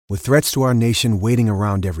With threats to our nation waiting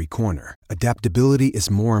around every corner, adaptability is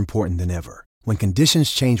more important than ever. When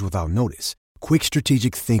conditions change without notice, quick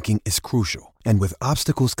strategic thinking is crucial. And with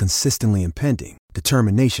obstacles consistently impending,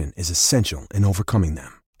 determination is essential in overcoming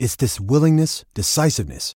them. It's this willingness,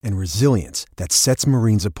 decisiveness, and resilience that sets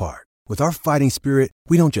Marines apart. With our fighting spirit,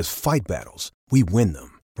 we don't just fight battles, we win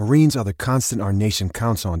them. Marines are the constant our nation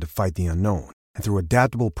counts on to fight the unknown. And through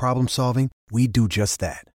adaptable problem solving, we do just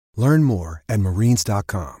that. Learn more at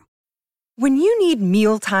marines.com. When you need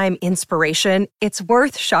mealtime inspiration, it's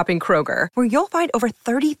worth shopping Kroger, where you'll find over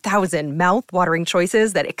 30,000 mouth-watering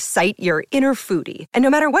choices that excite your inner foodie. And no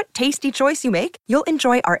matter what tasty choice you make, you'll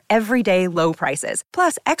enjoy our everyday low prices,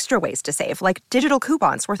 plus extra ways to save, like digital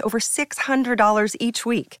coupons worth over $600 each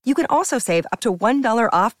week. You can also save up to $1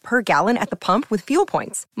 off per gallon at the pump with fuel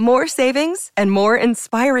points. More savings and more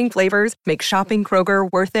inspiring flavors make shopping Kroger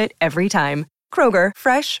worth it every time. Kroger,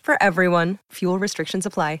 fresh for everyone. Fuel restrictions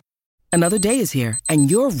apply. Another day is here,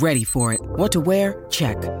 and you're ready for it. What to wear?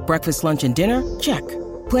 Check. Breakfast, lunch, and dinner? Check.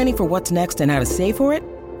 Planning for what's next and how to save for it?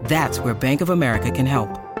 That's where Bank of America can help.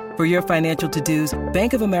 For your financial to-dos,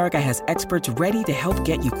 Bank of America has experts ready to help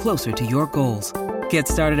get you closer to your goals. Get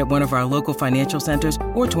started at one of our local financial centers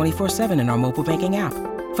or 24/7 in our mobile banking app.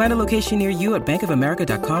 Find a location near you at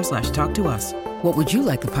bankofamerica.com/talktous. What would you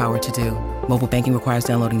like the power to do? Mobile banking requires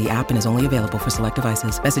downloading the app and is only available for select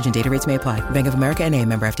devices. Message and data rates may apply. Bank of America N.A.,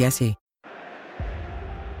 member FDIC.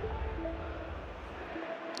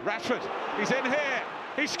 Rashford, he's in here,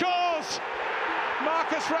 he scores!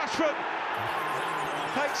 Marcus Rashford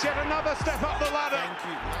takes yet another step up the ladder.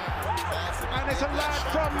 And it's a lad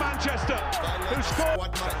from Manchester who scored.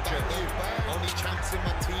 Only chance in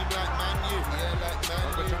my team like Man U. Yeah, like Man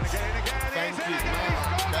U. Trying to get in again. Thank you.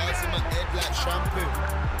 Bars in my head like shampoo.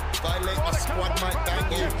 Violate my squad might bang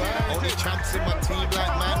you. Only chance in my team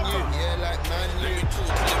like Man U. Yeah, like Man U.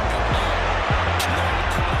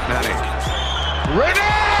 Nani. Ready!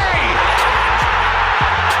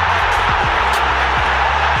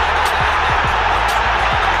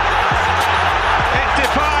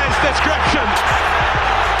 Defies description.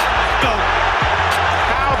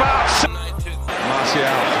 How about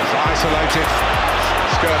Martial is isolated.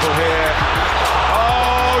 Skirtle here.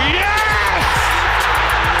 Oh yes!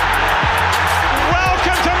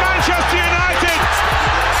 Welcome to Manchester United,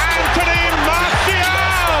 Anthony Martial.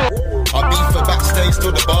 I beat for backstage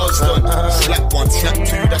till the bar's done. Slap one, slap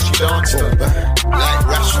two, that she danced on. Like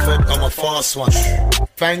Rashford, I'm a fast one.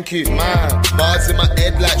 Thank you, man. Bars in my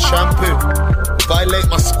head like shampoo. Violate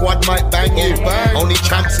my squad, might bang you. Only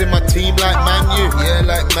champs in my team like Man U. Yeah,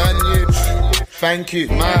 like Man U. Thank you,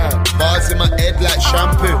 man. Bars in my head like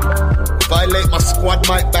shampoo. Violate my squad,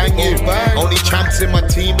 might bang you. Only champs in my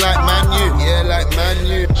team like Man U. Yeah, like Man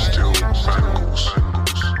U. Still bangles.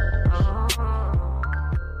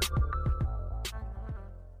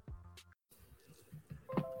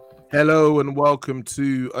 Hello and welcome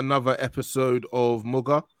to another episode of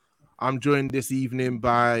Mugger. I'm joined this evening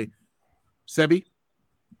by Sebi.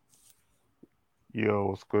 Yo,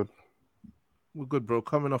 what's good? We're good, bro.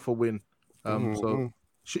 Coming off a win. So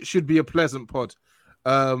should be a pleasant pod.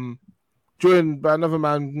 Joined by another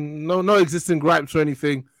man, no existing gripes or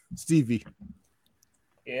anything, Stevie.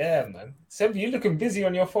 Yeah, man. Sebi, you looking busy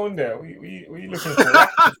on your phone there. We looking for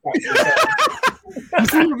You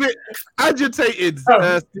seem a bit agitated,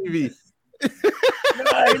 Stevie.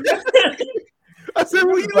 I said,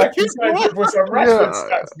 what are you looking for? Some Rashford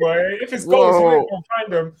stats, boy. If it's goals, you ain't gonna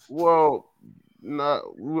find them. Well,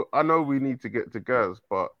 no, I know we need to get to Gaz,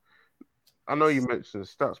 but I know you mentioned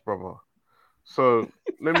stats, brother. So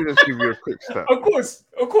let me just give you a quick stat. Of course.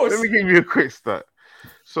 Let me give you a quick stat.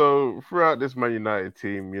 So throughout this Man United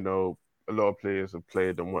team, you know, a lot of players have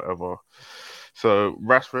played and whatever. So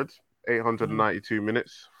Rashford, 892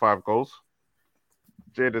 minutes, 5 goals.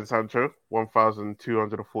 Jadon Sancho,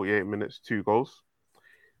 1,248 minutes, 2 goals.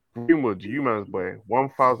 Greenwood, you man's boy,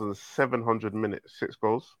 1,700 minutes, 6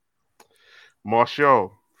 goals.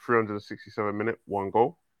 Martial, 367 minutes, 1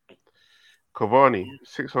 goal. Cavani,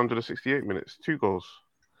 668 minutes, 2 goals.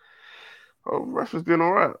 Oh, Rashford's doing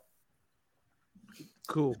all right.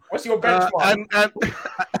 Cool. What's your benchmark?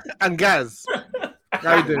 And Gaz,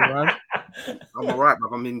 how you doing, man? I'm all right, man.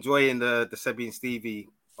 I'm enjoying the Sebi and Stevie.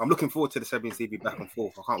 I'm looking forward to the Sebi and Stevie back and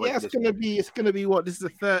forth. I can't wait. Yeah, it's gonna be what? This is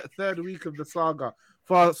the third week of the saga.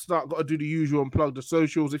 First start, got to do the usual and plug the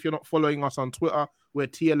socials. If you're not following us on Twitter, we're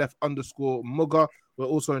TLF_Mugger. We're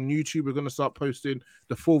also on YouTube. We're going to start posting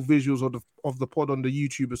the full visuals of the pod on the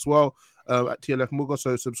YouTube as well at TLF Mugger.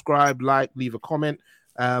 So subscribe, like, leave a comment.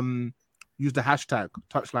 Use the hashtag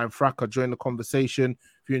TouchlineFracas. Join the conversation.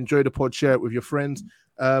 If you enjoy the pod, share it with your friends.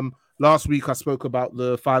 Last week, I spoke about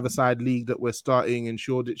the five-a-side league that we're starting in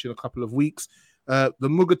Shoreditch in a couple of weeks. The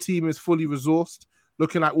Mugger team is fully resourced,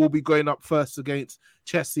 looking like we'll be going up first against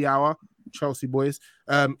Chelsea boys.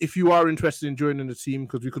 If you are interested in joining the team,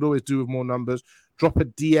 because we could always do with more numbers, drop a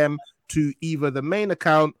DM to either the main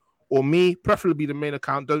account or me, preferably the main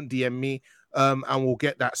account. Don't DM me, and we'll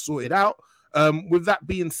get that sorted out. With that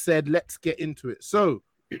being said, let's get into it. So,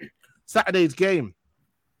 Saturday's game.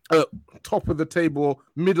 Top of the table,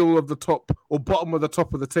 middle of the top, or bottom of the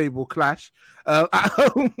top of the table clash at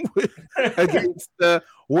home against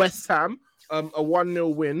West Ham, a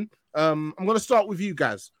 1-0 win. I'm going to start with you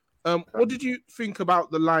guys. What did you think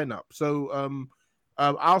about the lineup? So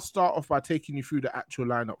I'll start off by taking you through the actual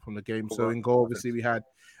lineup from the game. So in goal, obviously, we had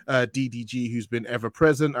DDG, who's been ever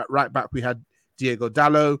present. At right back, we had Diego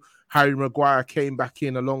Dallo. Harry Maguire came back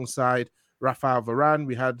in alongside Rafael Varane.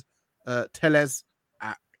 We had Tellez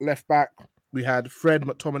at left back. We had Fred,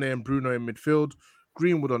 McTominay, and Bruno in midfield.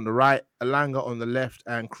 Greenwood on the right, Elanga on the left,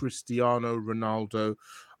 and Cristiano Ronaldo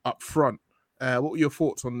up front. What were your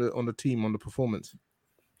thoughts on the team, on the performance?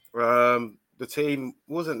 The team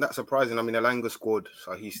wasn't that surprising. I mean, Elanga scored,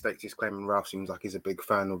 so he staked his claim, and Ralph seems like he's a big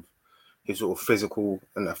fan of his sort of physical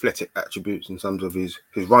and athletic attributes in terms of his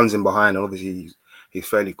runs in behind, and obviously he's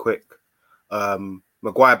fairly quick.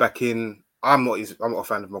 Maguire back in. I'm not a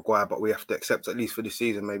fan of Maguire, but we have to accept, at least for this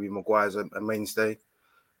season, maybe Maguire's a mainstay.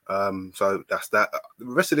 So that's that. The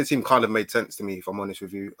rest of the team kind of made sense to me, if I'm honest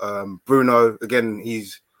with you. Bruno, again,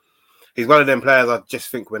 he's one of them players I just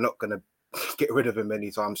think we're not going to get rid of him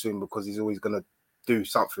anytime soon, because he's always going to do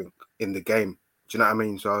something in the game. Do you know what I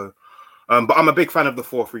mean? So, but I'm a big fan of the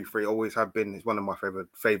 4-3-3. Always have been. It's one of my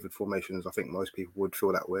favorite formations. I think most people would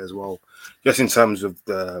feel that way as well. Just in terms of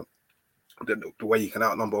the way you can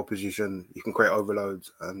outnumber opposition, you can create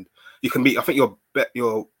overloads, and you can be. I think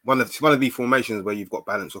you're one of the formations where you've got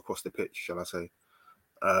balance across the pitch, shall I say?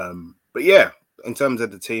 But yeah, in terms of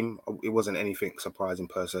the team, it wasn't anything surprising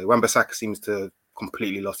per se. Wan-Bissaka seems to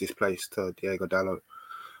completely lost his place to Diego Dallo.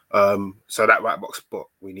 So that right box spot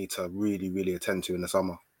we need to really, really attend to in the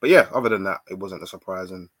summer. But yeah, other than that, it wasn't a surprise,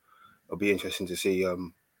 and it'll be interesting to see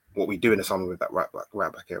what we do in the summer with that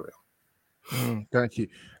right back area. Thank you.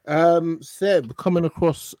 Seb, coming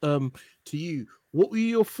across to you, what were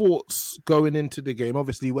your thoughts going into the game?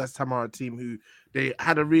 Obviously, West Ham are a team who they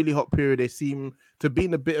had a really hot period. They seem to be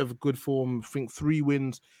in a bit of good form. I think 3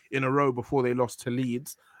 wins in a row before they lost to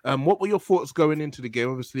Leeds. What were your thoughts going into the game?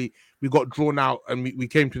 Obviously, we got drawn out and we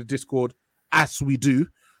came to the Discord, as we do.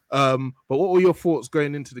 But what were your thoughts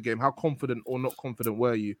going into the game? How confident or not confident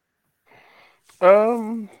were you?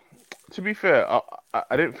 To be fair,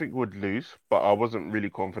 I didn't think we'd lose, but I wasn't really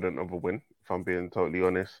confident of a win, if I'm being totally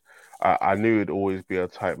honest. I knew it'd always be a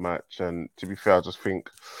tight match, and to be fair, I just think,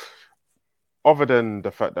 other than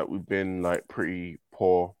the fact that we've been like pretty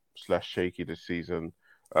poor / shaky this season,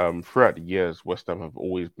 throughout the years, West Ham have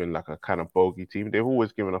always been like a kind of bogey team. They've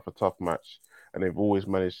always given up a tough match, and they've always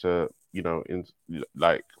managed to,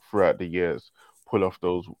 throughout the years, pull off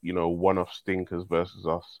those, one-off stinkers versus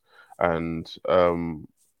us. And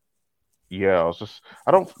yeah,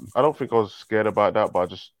 I don't think I was scared about that, but I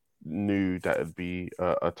just knew that it'd be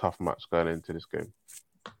a tough match going into this game.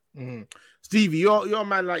 Mm-hmm. Stevie, you're a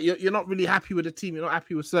man, like you're not really happy with the team. You're not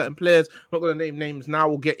happy with certain players. I'm not going to name names now.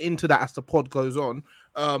 We'll get into that as the pod goes on.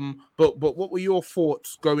 But what were your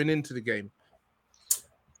thoughts going into the game?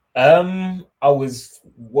 I was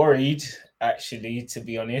worried, actually, to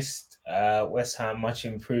be honest. West Ham much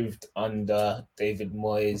improved under David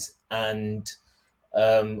Moyes, and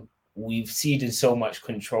we've ceded so much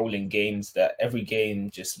control in games that every game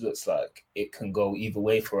just looks like it can go either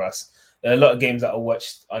way for us. There are a lot of games that I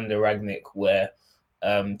watched under Rangnick where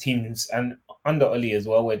teams, and under Oli as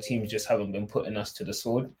well, where teams just haven't been putting us to the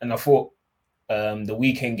sword. And I thought the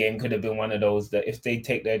weekend game could have been one of those that if they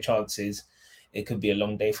take their chances, it could be a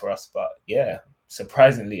long day for us. But yeah,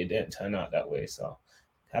 surprisingly, it didn't turn out that way. So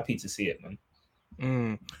happy to see it, man.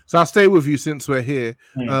 So I'll stay with you since we're here.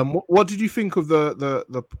 What did you think of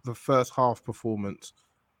the first half performance?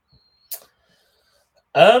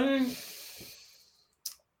 I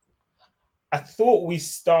thought we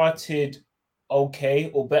started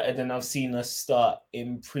okay, or better than I've seen us start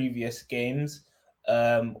in previous games.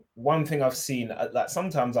 One thing I've seen, like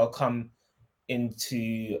sometimes I'll come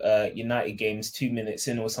into United games 2 minutes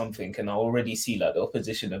in or something, and I already see like the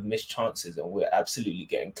opposition have missed chances, and we're absolutely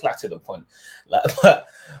getting clattered upon.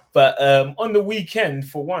 But on the weekend,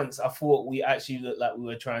 for once, I thought we actually looked like we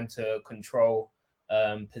were trying to control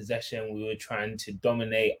possession. We were trying to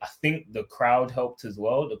dominate. I think the crowd helped as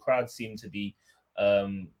well. The crowd seemed to be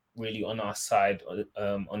really on our side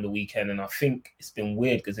on the weekend. And I think it's been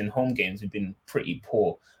weird because in home games we've been pretty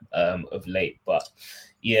poor of late. But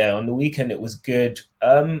yeah, on the weekend it was good.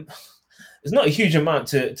 There's not a huge amount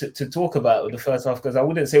to talk about with the first half because I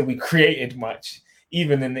wouldn't say we created much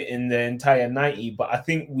even in the entire 90, but I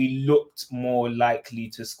think we looked more likely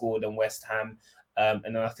to score than West Ham. And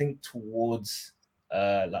then I think towards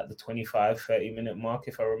like the 25-30 minute mark,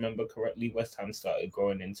 if I remember correctly, West Ham started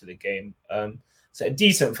growing into the game. So a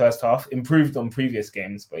decent first half, improved on previous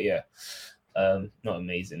games, but yeah, not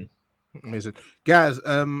amazing. Amazing. Guys,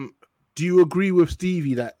 do you agree with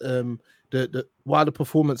Stevie that the while the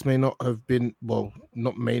performance may not have been, well,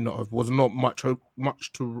 was not much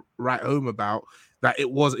to write home about, that it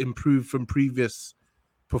was improved from previous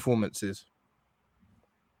performances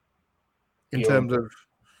in terms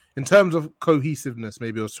of cohesiveness?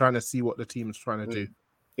 Maybe I was trying to see what the team was trying to do.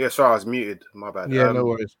 Yeah, sorry, I was muted. My bad. Yeah, no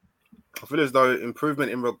worries. I feel as though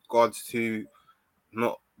improvement in regards to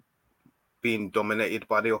not being dominated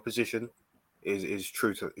by the opposition is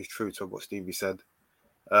true to what Stevie said.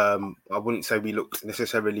 I wouldn't say we looked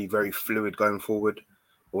necessarily very fluid going forward.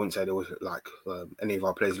 I wouldn't say there was like any of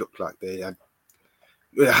our players looked like they had.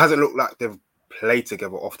 It hasn't looked like they've played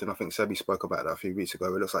together often. I think Sebi spoke about that a few weeks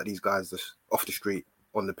ago. It looks like these guys just off the street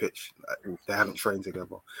on the pitch. They haven't trained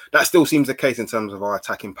together. That still seems the case in terms of our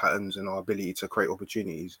attacking patterns and our ability to create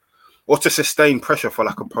opportunities or to sustain pressure for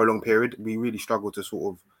like a prolonged period. We really struggle to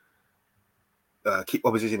sort of keep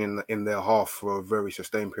opposition in their half for a very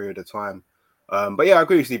sustained period of time. But yeah, I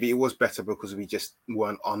agree with Stevie. It was better because we just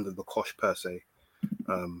weren't under the cosh per se.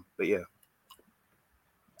 But yeah.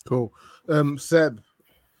 Cool. Seb,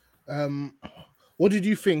 what did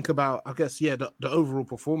you think about, I guess, the overall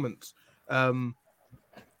performance? I'm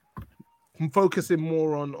focusing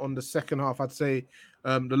more on the second half. I'd say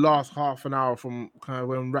the last half an hour from kind of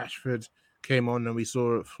when Rashford came on and we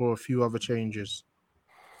saw it for a few other changes.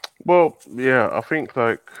 Well, yeah, I think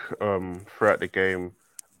like throughout the game,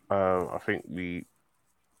 I think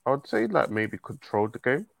I would say like maybe controlled the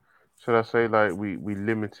game. Should I say like we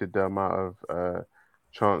limited the amount of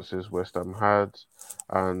chances West Ham had,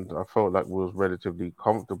 and I felt like we was relatively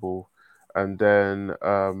comfortable. And then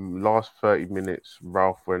last 30 minutes,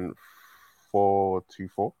 Ralph went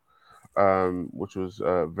 4-2-4, which was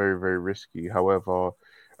very, very risky. However,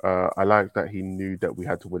 I like that he knew that we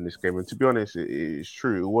had to win this game. And to be honest, it's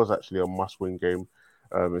true. It was actually a must-win game.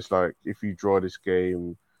 It's like if you draw this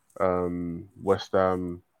game, West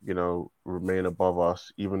Ham, remain above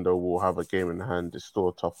us, even though we'll have a game in hand. It's still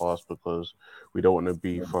a tough ask because we don't want to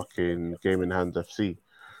be fucking game in hand FC.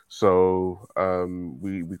 So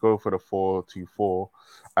we go for the 4-2-4,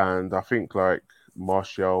 and I think like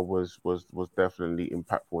Martial was definitely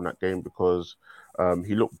impactful in that game because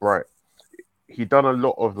he looked bright. He done a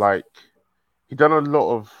lot of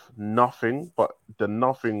nothing, but the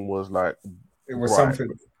nothing was like it was bright.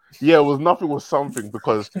 something. Yeah, nothing was something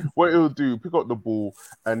because what he'll do, pick up the ball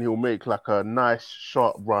and he'll make like a nice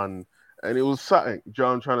sharp run, and it was something. Do you know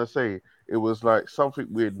what I'm trying to say? It was like something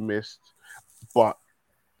we had missed, but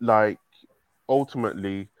like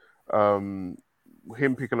ultimately, him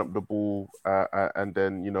picking up the ball and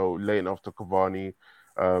then laying off to Cavani.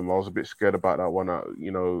 I was a bit scared about that one.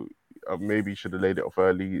 Maybe should have laid it off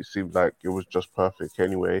early. It seemed like it was just perfect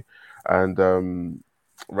anyway, and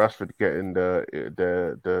Rashford getting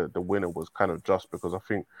the winner was kind of just because I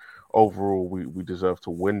think overall we deserved to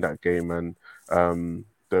win that game, and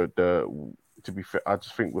to be fair, I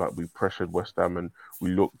just think like we pressured West Ham and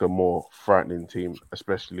we looked the more frightening team,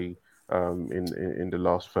 especially in the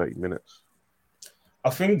last 30 minutes. I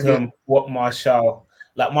think what Martial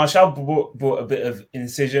brought a bit of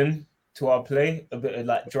incision to our play, a bit of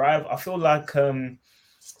like drive. I feel like and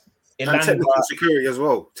technical security as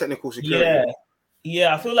well. Technical security.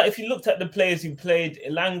 Yeah, I feel like if you looked at the players who played,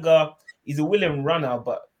 Elanga, he's a willing runner,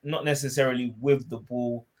 but not necessarily with the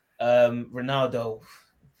ball. Ronaldo,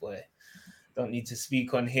 boy, don't need to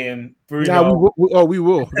speak on him. Bruno, we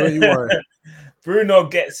will. Don't you worry. Bruno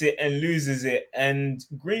gets it and loses it, and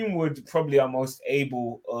Greenwood probably our most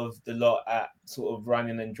able of the lot at sort of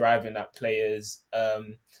running and driving at players.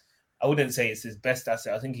 I wouldn't say it's his best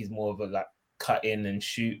asset. I think he's more of a like cut in and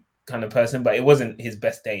shoot kind of person, but it wasn't his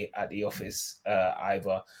best day at the office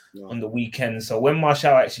either on the weekend. So when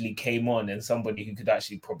Martial actually came on and somebody who could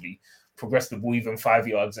actually probably progress the ball even 5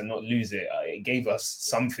 yards and not lose it, it gave us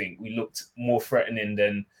something. We looked more threatening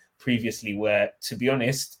than previously, where, to be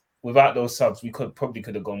honest, without those subs, we could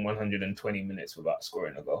have gone 120 minutes without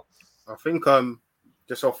scoring a goal. I think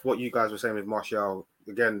just off what you guys were saying with Martial,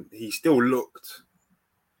 again, he still looked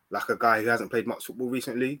like a guy who hasn't played much football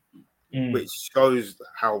recently, which shows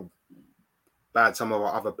how bad some of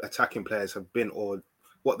our other attacking players have been, or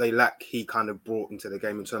what they lack, he kind of brought into the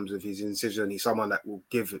game in terms of his incision. He's someone that will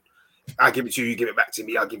give it. I give it to you, you give it back to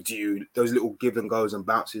me, I'll give it to you. Those little give and goes and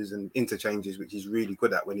bounces and interchanges, which he's really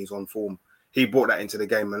good at when he's on form. He brought that into the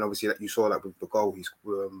game, and obviously that you saw that with the goal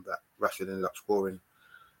that Rashford ended up scoring.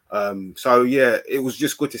 So yeah, it was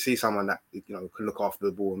just good to see someone that can look after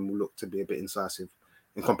the ball and will look to be a bit incisive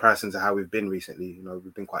in comparison to how we've been recently.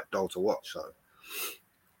 We've been quite dull to watch. So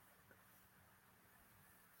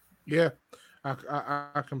yeah,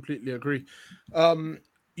 I completely agree.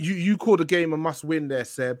 You called the game a must-win there,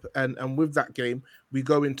 Seb, and with that game, we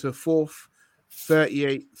go into fourth,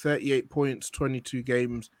 38 points, 22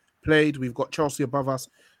 games played. We've got Chelsea above us,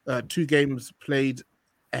 2 games played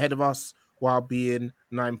ahead of us, while being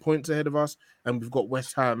 9 points ahead of us, and we've got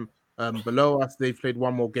West Ham below us. They've played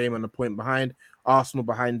 1 more game and a point behind. Arsenal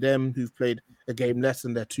behind them, who've played a game less,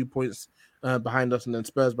 and they're 2 points behind us, and then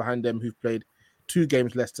Spurs behind them, who've played 2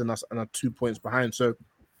 games less than us and are 2 points behind. So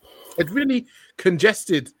it's really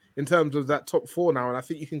congested in terms of that top 4 now, and I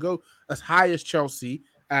think you can go as high as Chelsea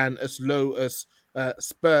and as low as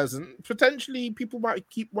Spurs, and potentially people might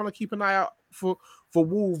want to keep an eye out for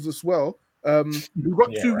Wolves as well. We've got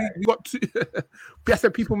 2 weeks. We've got 2. I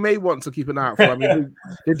said people may want to keep an eye out for. I mean,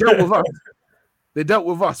 they dealt with us. They dealt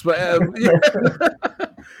with us, but yeah.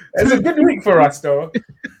 It's a good week for us, though.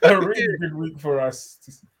 A really good week for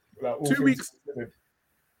us. Like, 2 weeks.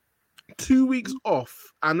 2 weeks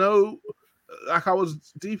off. I know, like I was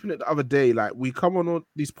deep in it the other day. Like we come on all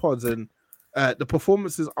these pods and the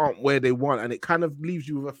performances aren't where they want, and it kind of leaves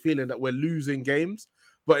you with a feeling that we're losing games.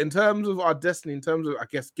 But in terms of our destiny, in terms of, I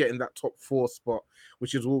guess, getting that top 4 spot,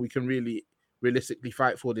 which is all we can really realistically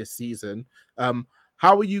fight for this season.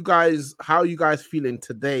 How are you guys feeling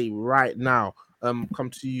today, right now?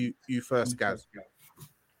 Come to you first, guys.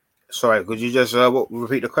 Sorry, could you just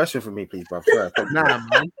repeat the question for me, please, bro? Sorry, nah,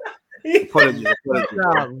 man. Apologies.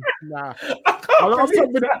 Nah. I'll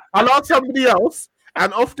ask somebody else,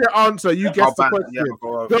 and off their answer, you guess the question. Yeah,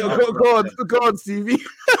 go on, Stevie.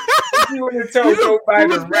 You want to tell Joe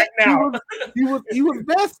Biden right now? He was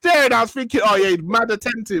there staring. I was thinking, oh yeah, he's mad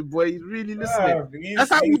attentive, boy. He's really listening.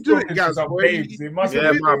 That's how you do it, guys. My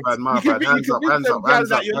bad.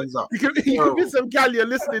 Hands up. You can be some gal, you're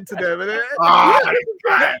listening to them.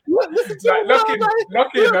 Listen to Locking.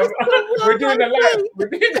 We're doing the live.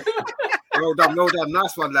 Well done.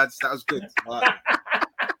 Nice one, lads. That was good.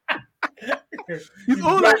 He's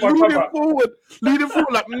all like leaning forward,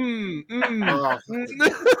 like You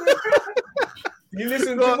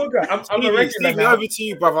listen to Mugga. I'm a regular Stevie, now. over to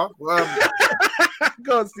you, brother.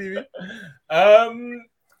 Go on, Stevie.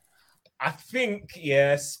 I think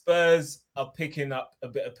Spurs are picking up a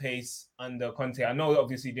bit of pace under Conte. I know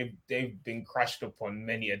obviously they've been crashed upon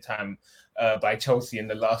many a time by Chelsea in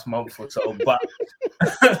the last month or so, but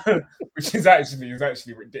which is actually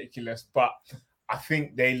ridiculous. But I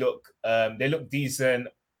think they look decent.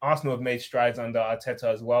 Arsenal have made strides under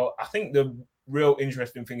Arteta as well. I think the real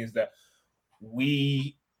interesting thing is that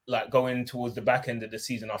we going towards the back end of the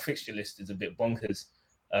season, our fixture list is a bit bonkers.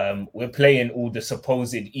 We're playing all the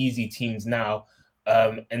supposed easy teams now.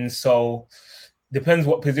 And so depends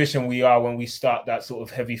what position we are when we start that sort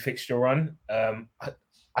of heavy fixture run. I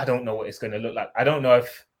don't know what it's going to look like. I don't know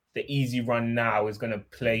if the easy run now is going to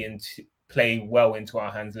play well into our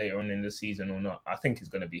hands later on in the season or not. I think it's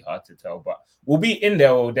going to be hard to tell, but we'll be in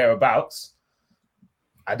there or thereabouts.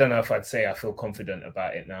 I don't know if I'd say I feel confident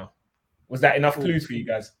about it now. Was that enough clues for you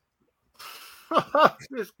guys?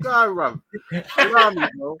 This guy, Ram.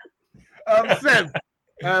 Seb,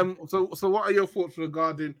 so what are your thoughts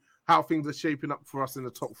regarding how things are shaping up for us in the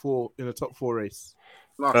top 4 race?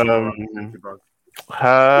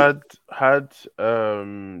 Had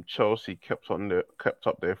Chelsea kept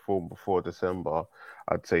up their form before December,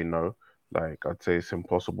 I'd say no. I'd say it's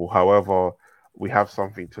impossible. However, we have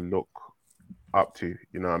something to look up to.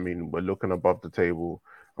 You know what I mean? We're looking above the table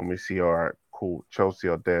and we see, all right, cool, Chelsea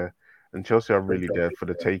are there. And Chelsea are really there for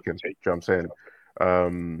the taking. Do you know what I'm saying?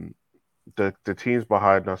 The teams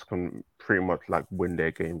behind us can pretty much win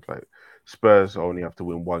their games. Spurs only have to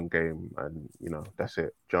win 1 game, and that's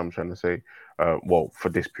it. Do you know what I'm trying to say? Well, for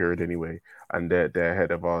this period anyway. And they're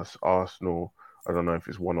ahead of us. Arsenal, I don't know if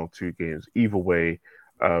it's 1 or 2 games. Either way,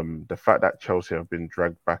 the fact that Chelsea have been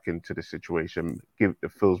dragged back into the situation it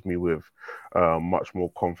fills me with much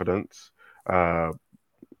more confidence.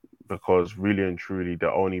 Because really and truly,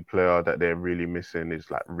 the only player that they're really missing is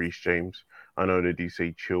Reece James. I know they do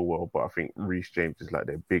say Chilwell, but I think Reece James is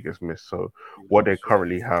their biggest miss. So what they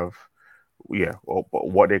currently have, but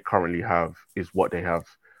what they currently have is what they have.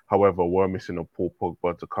 However, we're missing a Paul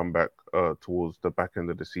Pogba to come back towards the back end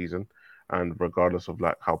of the season. and regardless of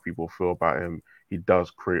like how people feel about him, he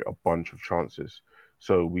does create a bunch of chances.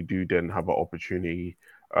 So we do then have an opportunity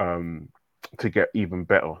to get even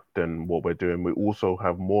better than what we're doing. We also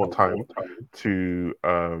have more time to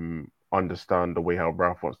understand the way how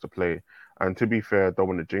Ralph wants to play. And to be fair, I don't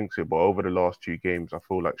want to jinx it, but over the last 2 games, I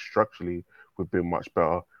feel like structurally we've been much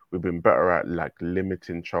better. We've been better at like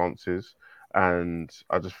limiting chances, and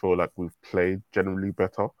I just feel like we've played generally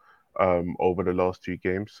better over the last 2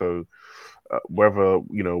 games. So whether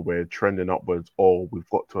we're trending upwards or we've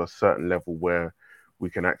got to a certain level where we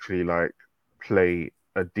can actually like play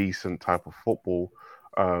a decent type of football,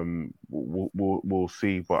 we'll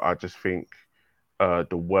see. But I just think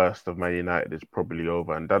the worst of Man United is probably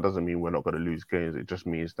over, and that doesn't mean we're not going to lose games. It just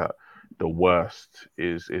means that the worst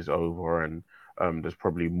is over, and there's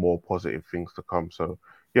probably more positive things to come. So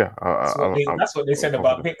yeah, that's what they said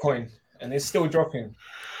about Bitcoin, and it's still dropping.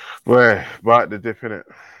 Well, right the dip in it.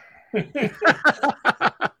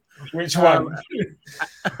 Which one?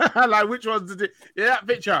 Like which one's the dip? Yeah, that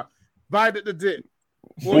picture. Buy at the dip.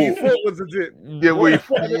 What you thought was the dip? Yeah, what you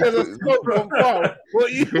thought? There's a scope from far.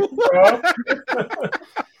 What you?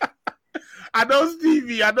 I know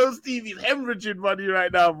Stevie's hemorrhaging money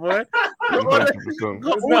right now, boy.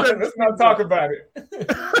 Let's not talk about it.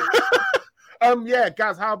 Yeah,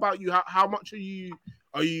 guys. How about you? How much are you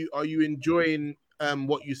enjoying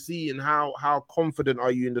what you see, and how confident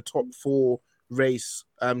are you in the top 4 race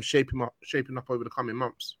shaping up over the coming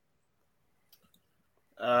months?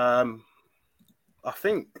 I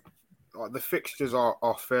think the fixtures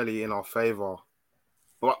are fairly in our favour.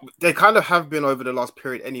 But they kind of have been over the last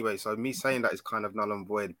period anyway, so me saying that is kind of null and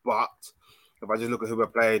void. But if I just look at who we're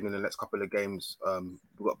playing in the next couple of games,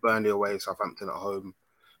 we've got Burnley away, Southampton at home,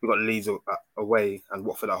 we've got Leeds away and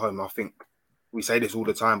Watford at home. I think we say this all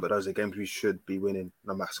the time, but those are games we should be winning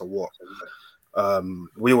no matter what.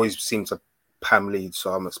 We always seem to pam Leeds,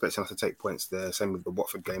 so I'm expecting us to take points there. Same with the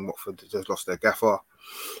Watford game. Watford just lost their gaffer.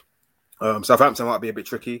 Southampton might be a bit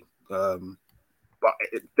tricky. But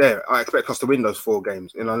I expect us to win those 4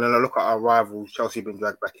 games. And then I look at our rivals, Chelsea been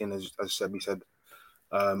dragged back in, as Sebi said.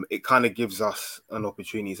 It kind of gives us an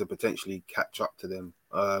opportunity to potentially catch up to them.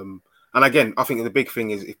 And again, I think the big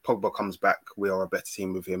thing is if Pogba comes back, we are a better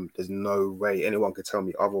team with him. There's no way anyone could tell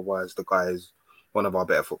me otherwise. The guy is one of our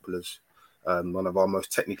better footballers, one of our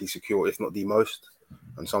most technically secure, if not the most,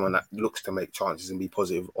 and someone that looks to make chances and be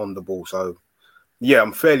positive on the ball. So, yeah,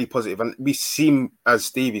 I'm fairly positive. And we seem, as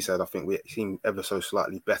Stevie said, I think we seem ever so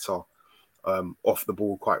slightly better off the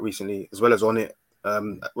ball quite recently, as well as on it.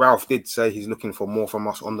 Ralph did say he's looking for more from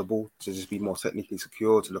us on the ball, to just be more technically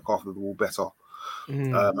secure, to look after the ball better.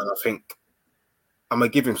 And I think I'm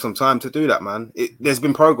going to give him some time to do that, man. There's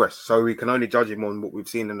been progress, so we can only judge him on what we've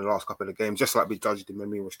seen in the last couple of games, just like we judged him when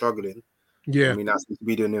we were struggling. Yeah. I mean, that's to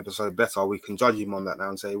be doing the episode better. We can judge him on that now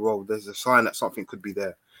and say, well, there's a sign that something could be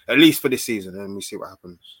there, at least for this season, and we see what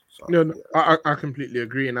happens. So, no, I completely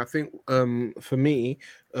agree. And I think for me,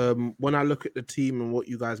 when I look at the team and what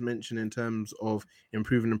you guys mentioned in terms of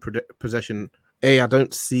improving in possession, I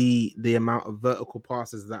don't see the amount of vertical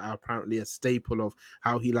passes that are apparently a staple of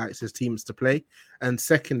how he likes his teams to play. And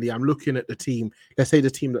secondly, I'm looking at the team. Let's say the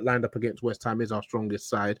team that lined up against West Ham is our strongest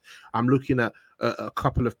side. I'm looking at a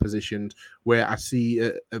couple of positions where I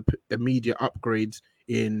see immediate upgrades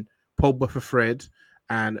in Pogba for Fred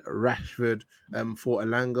and Rashford for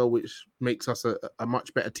Elanga, which makes us a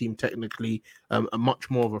much better team technically, a much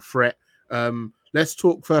more of a threat. Let's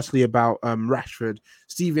talk firstly about Rashford,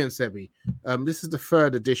 Stevie and Sebi. This is the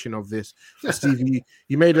 3rd edition of this. Stevie,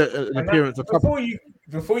 you made an appearance a couple.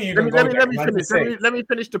 Before you let me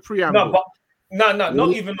finish the preamble. Not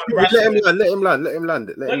even on Rashford. Let him land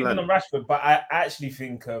it. Not even on Rashford, but I actually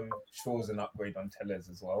think Shaw's an upgrade on Tellez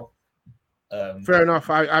as well. Fair enough.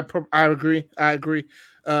 I agree.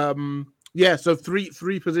 Yeah, so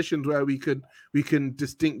three positions where we can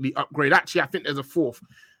distinctly upgrade. Actually, I think there's a 4th.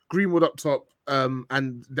 Greenwood up top,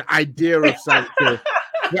 and the idea of Sancho,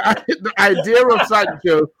 the idea of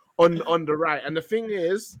Sancho on the right. And the thing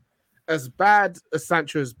is, as bad as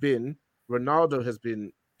Sancho has been, Ronaldo has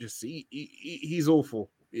been he's awful.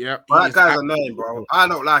 Yeah, that guy's annoying, bro. I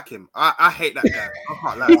don't like him. I hate that guy. I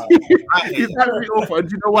can't like him. He's absolutely awful. And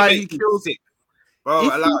do you know why he kills it? Bro,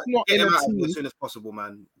 get him out as soon as possible,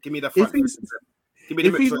 man. Give me the front.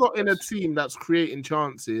 If he's not in a team that's creating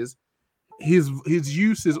chances, his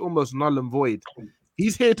use is almost null and void.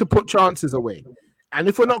 He's here to put chances away. And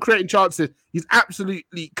if we're not creating chances, he's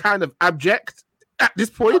absolutely kind of abject at this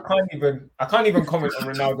point. I can't even comment on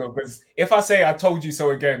Ronaldo, because if I say I told you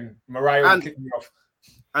so again, Mariah will kick me off.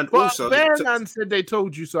 And but also, Bearman said they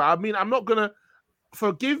told you so. I mean, I'm not gonna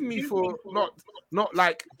forgive me for not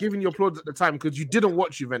like giving you applause at the time because you didn't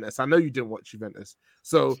watch Juventus. I know you didn't watch Juventus,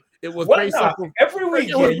 so it was based off of every week.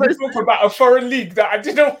 Yeah, you talk about a foreign league that I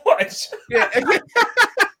didn't watch. Yeah,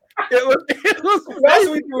 it was last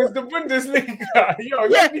week. It was the Bundesliga. Yo,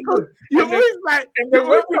 yeah, you're always like, and then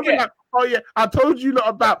when we get, like, oh yeah, I told you lot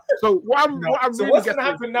about. So what I'm so really what's gonna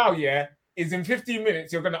happen now? Yeah, is in 15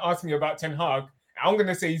 minutes you're gonna ask me about Ten Hag. I'm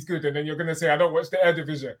gonna say he's good, and then you're gonna say I don't watch the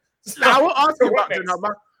Eredivisie. So, I won't ask you about Ten Hag.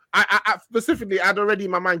 I specifically, I'd already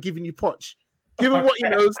in my mind giving you Poch. Given what he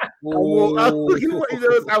knows, I will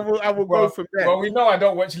go from there. Well, we know I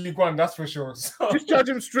don't watch League One, that's for sure. So. Just judge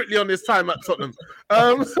him strictly on his time at Tottenham.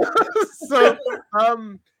 So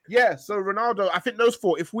Ronaldo, I think those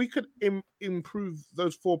four, if we could improve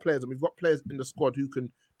those four players, and we've got players in the squad who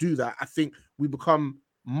can do that, I think we become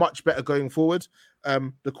much better going forward.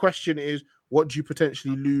 The question is, what do you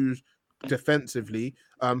potentially lose defensively?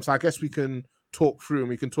 So I guess we can talk through, and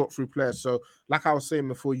we can talk through players. So like I was saying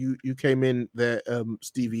before you came in there,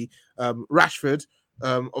 Stevie, Rashford,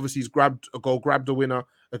 obviously he's grabbed a goal, grabbed a winner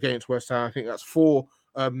against West Ham. I think that's 4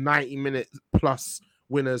 90-minute plus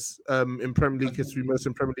winners in Premier League history, most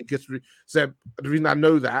in Premier League history. So the reason I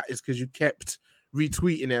know that is because you kept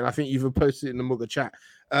retweeting it, and I think you've posted it in the Mugger chat.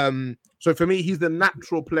 So for me, he's the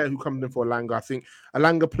natural player who comes in for Elanga. I think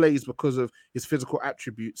Elanga plays because of his physical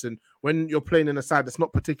attributes, and when you're playing in a side that's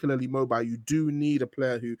not particularly mobile, you do need a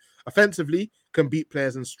player who offensively can beat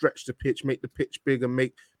players and stretch the pitch, make the pitch big, and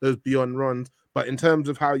make those beyond runs. But in terms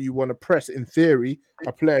of how you want to press, in theory,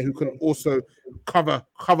 a player who can also cover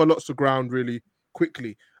lots of ground really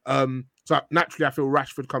quickly. So naturally, I feel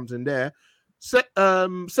Rashford comes in there.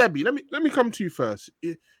 Sebi, let me come to you first.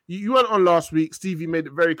 You went on last week. Stevie made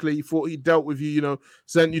it very clear. He thought he dealt with you,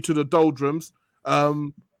 sent you to the doldrums.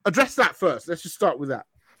 Address that first. Let's just start with that.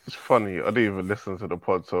 It's funny. I didn't even listen to the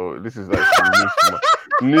pod, so this is actually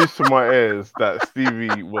news to my ears that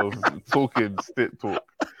Stevie was talking stick talk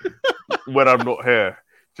when I'm not here.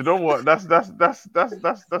 Do you know what? That's I'm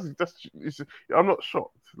not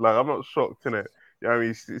shocked. Like, I'm not shocked, innit? Yeah, I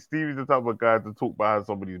mean, Stevie's the type of guy to talk about how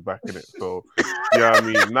somebody's backing it. So, yeah, I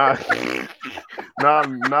mean, now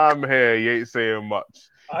I'm here. You ain't saying much.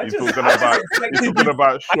 You're talking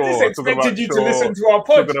about Shaw. I just expected you to listen to our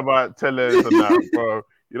pod. Talking about Tellers and that, bro.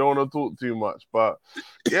 You don't want to talk too much, but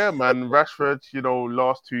yeah, man, Rashford.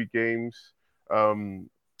 Last 2 games,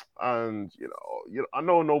 and I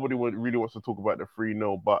know nobody really wants to talk about the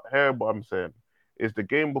 3-0, but here, what I'm saying is the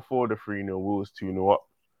game before the 3-0, we was 2-0 up.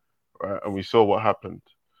 Right, and we saw what happened.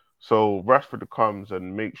 So Rashford comes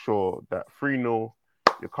and makes sure that 3-0,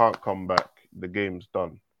 you can't come back. The game's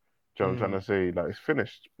done. Do you know what I'm trying to say? Like, it's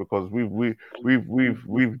finished because we've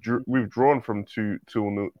drawn from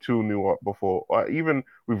 2-0 up before. Or even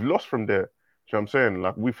we've lost from there. Do you know what I'm saying?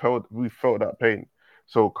 Like, we've felt that pain.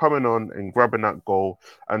 So coming on and grabbing that goal,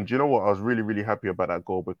 and do you know what? I was really, really happy about that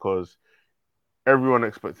goal because everyone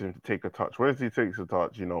expected him to take a touch. Once he takes a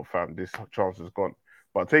touch, fam, this chance is gone.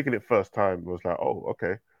 But taking it first time was like, oh,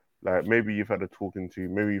 okay. Like, maybe you've had a talking to,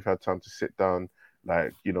 maybe you've had time to sit down,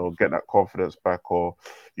 like, get that confidence back, or,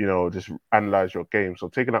 just analyze your game. So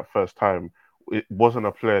taking that first time, it wasn't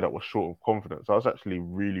a player that was short of confidence. I was actually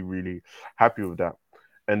really, really happy with that.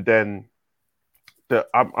 And then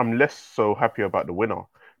I'm less so happy about the winner,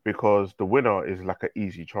 because the winner is like an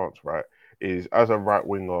easy chance, right? Is as a right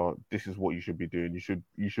winger, this is what you should be doing.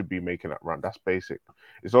 You should be making that run. That's basic.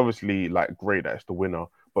 It's obviously like great that it's the winner,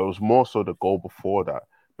 but it was more so the goal before that,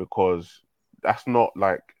 because that's not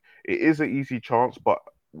like, it is an easy chance, but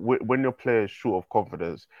when your player is short of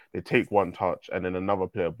confidence, they take one touch and then another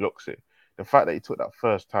player blocks it. The fact that he took that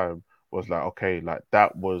first time was like, okay, like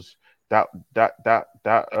that was that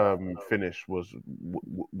finish was,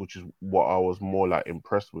 which is what I was more like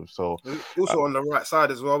impressed with. So also on the right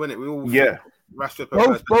side as well, isn't it? We all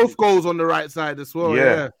both goals on the right side as well.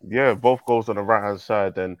 Yeah, both goals on the right hand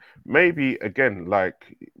side. And maybe again,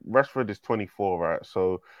 like, Rashford is 24, right?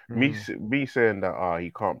 So me saying that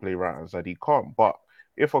he can't play right hand side, he can't. But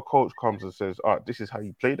if a coach comes and says, this is how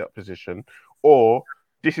you play that position, or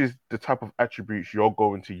this is the type of attributes you're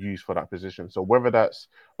going to use for that position. So whether that's,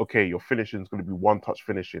 okay, your finishing is going to be one-touch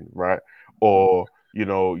finishing, right? Or, you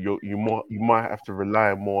might have to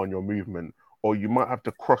rely more on your movement, or you might have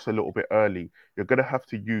to cross a little bit early. You're going to have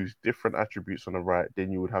to use different attributes on the right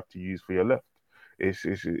than you would have to use for your left. It's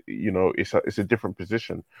a different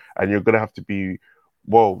position. And you're going to have to be,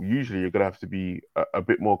 usually you're going to have to be a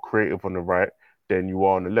bit more creative on the right than you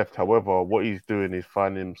are on the left. However, what he's doing is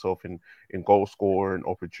finding himself in goal scoring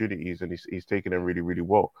opportunities, and he's taking them really, really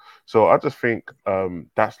well. So I just think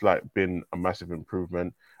that's like been a massive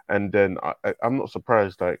improvement. And then I'm not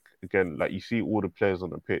surprised, like, again, like you see all the players on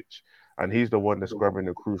the pitch, and he's the one that's grabbing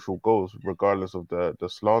the crucial goals, regardless of the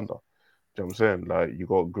slander. Do you know what I'm saying? Like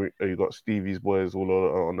you got Stevie's boys all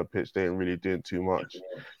on the pitch. They ain't really doing too much.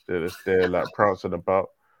 They're just there like prancing about.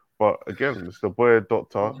 But again, it's the boy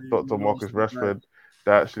Dr. Marcus Rashford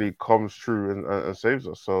that actually comes through and saves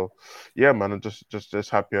us. So yeah, man, I'm just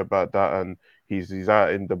happy about that. And he's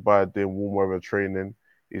out in Dubai doing warm weather training.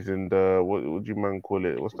 He's in the what do you man call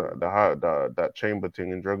it? What's that? That chamber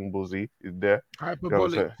thing in Dragon Ball Z is there.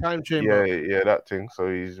 Hyperbolic time chamber. Yeah, that thing. So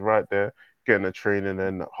he's right there getting the training,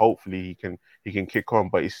 and hopefully he can kick on.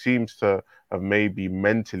 But he seems to have maybe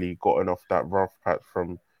mentally gotten off that rough patch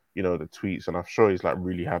from the tweets, and I'm sure he's like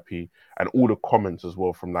really happy, and all the comments as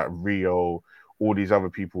well from like Rio, all these other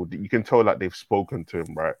people. You can tell like they've spoken to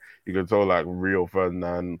him, right? You can tell like Rio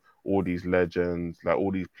Ferdinand, all these legends, like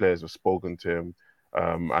all these players have spoken to him,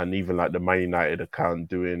 and even like the Man United account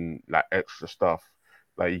doing like extra stuff.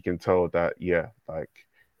 Like you can tell that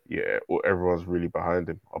everyone's really behind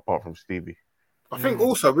him, apart from Stevie. I think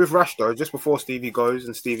also with Rash though, just before Stevie goes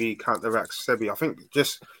and Stevie counteracts Sebi, I think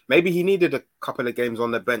just maybe he needed a couple of games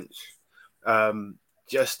on the bench,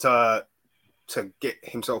 just to get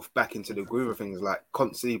himself back into the groove of things. Like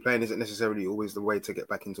constantly playing isn't necessarily always the way to get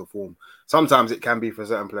back into form. Sometimes it can be for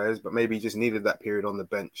certain players, but maybe he just needed that period on the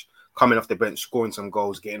bench, coming off the bench, scoring some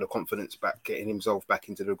goals, getting the confidence back, getting himself back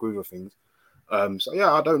into the groove of things. So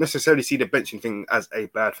yeah, I don't necessarily see the benching thing as a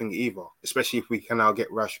bad thing either, especially if we can now get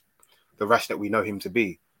the Rash that we know him to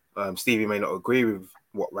be. Stevie may not agree with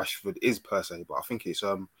what Rashford is per se, but I think it's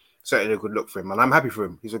certainly a good look for him, and I'm happy for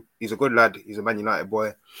him. He's a good lad. He's a Man United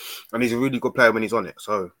boy, and he's a really good player when he's on it.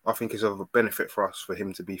 So I think it's of a benefit for us for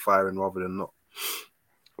him to be firing rather than not.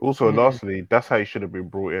 Also, lastly, that's how he should have been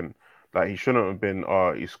brought in. Like he shouldn't have been.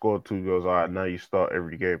 He scored 2 goals. All right, now you start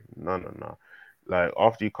every game. No. Like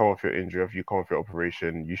after you come off your injury, after you come off your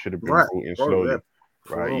operation, you should have been brought in slowly.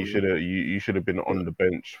 Right, you should have been on the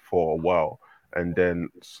bench for a while, and then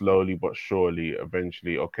slowly but surely,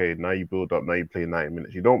 eventually, okay, now you build up. Now you play 90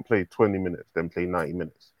 minutes. You don't play 20 minutes, then play 90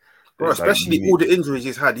 minutes. Bro, especially all the injuries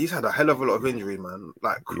he's had. He's had a hell of a lot of injuries, man.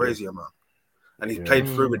 Like crazy amount, and he's played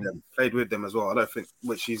with them as well. I don't think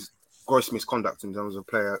which is gross misconduct in terms of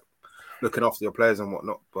player looking after your players and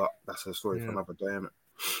whatnot. But that's a story for another day, isn't it?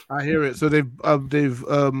 I hear it. So they've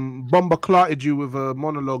bomber clarted you with a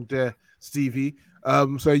monologue there, Stevie.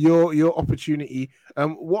 So your opportunity.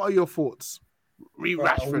 What are your thoughts,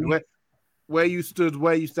 Rashford? Where you stood,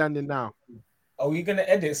 where you standing now? Are we gonna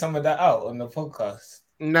edit some of that out on the podcast?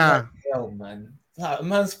 Nah, hell, man. That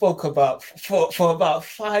man spoke about for about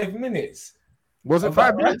 5 minutes. Was it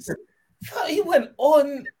 5 minutes? He went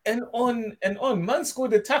on and on and on. Man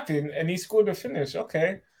scored a tap in and he scored a finish.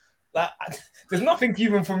 Okay, like there's nothing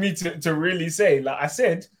even for me to really say. Like I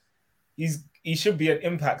said, he should be an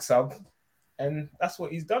impact sub. And that's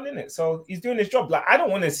what he's done, innit? So he's doing his job. Like I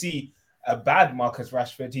don't want to see a bad Marcus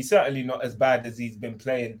Rashford. He's certainly not as bad as he's been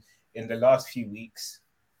playing in the last few weeks.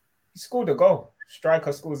 He scored a goal.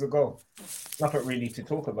 Striker scores a goal. Nothing really to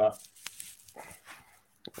talk about.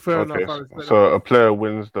 Fair enough. So a player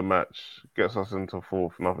wins the match, gets us into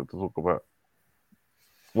fourth. Nothing to talk about.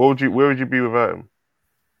 Where would you be without him?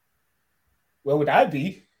 Where would I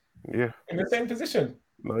be? Yeah, in the same position.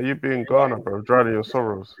 No, you'd be in Ghana, bro, drowning your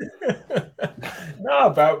sorrows.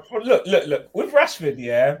 No, but look. With Rashford,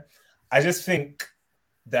 yeah, I just think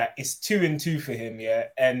that it's 2-2 for him, yeah.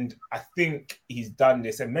 And I think he's done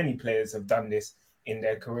this, and many players have done this in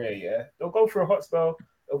their career, yeah. They'll go for a hot spell,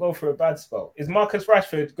 they'll go for a bad spell. Is Marcus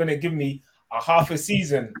Rashford going to give me a half a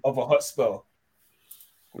season of a hot spell?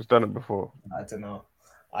 He's done it before. I don't know.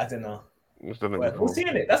 He's done it before. We're seeing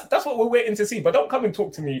it. That's what we're waiting to see. But don't come and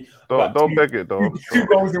talk to me. Don't beg it, though. 2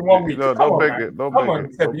 goals in 1 week. No, don't beg it. Don't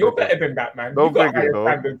beg it. You're better than that, man. Don't beg it,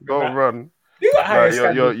 though. Don't run. You got higher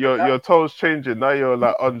standards. Your tone's changing. Now you're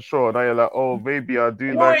like unsure. Now you're like, oh, maybe I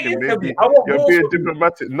do like him. Maybe you're being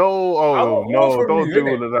diplomatic. No, don't do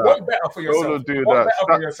all of that. What's better for yourself? Don't do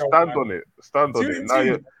that. Stand on it. Stand on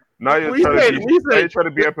it. Now you're trying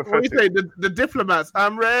to be empathetic. We say the diplomats.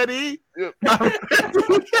 I'm ready. Yep.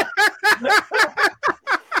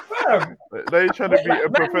 They trying to be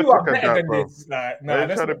empathetic at that, bro.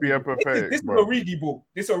 They trying to be empathetic. This is Origi ball.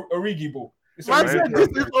 This is Origi ball. This is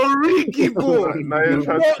Origi ball. Now you're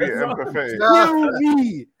trying to be empathetic.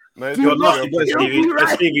 You're nasty, Stevie.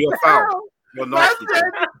 Stevie, you're foul. You're nasty.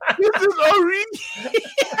 This is Origi.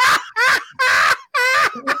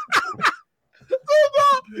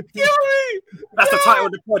 Kill me. That's title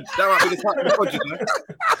of the pod. That might be the title of the pod, you know.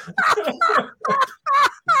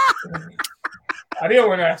 I didn't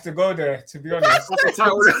want to have to go there, to be honest. That's the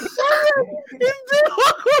title. That's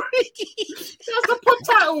the pod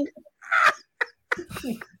title.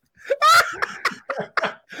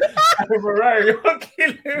 Right, you're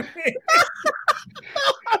killing me.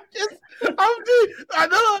 I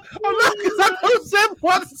know. I'm not because I know Seb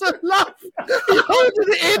wants to laugh. He's holding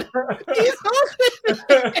it in. He's holding it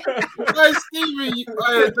in. Hey, Stevie,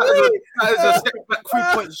 that is a step back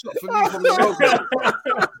 3-point shot for me from the logo.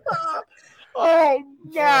 Oh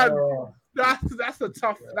man, that's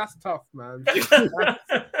tough, man.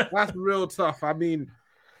 That's real tough. I mean,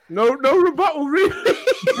 no rebuttal, really.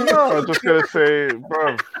 No, I was just gonna say,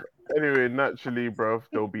 bruv. Anyway, naturally, bruv,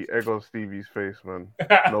 there'll be egg on Stevie's face, man.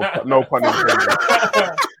 No pun intended.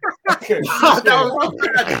 That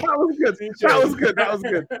was good.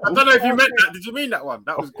 I don't know if you meant that. Did you mean that one?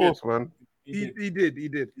 That was Of course, good. man. He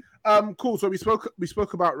did. Cool. So we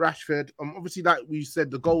spoke about Rashford. Obviously, like we said,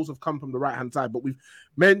 the goals have come from the right hand side, but we've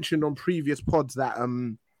mentioned on previous pods that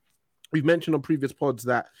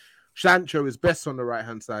Sancho is best on the right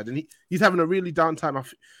hand side, and he's having a really down time.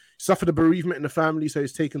 Suffered a bereavement in the family, so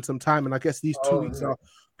he's taken some time, and I guess these 2 weeks are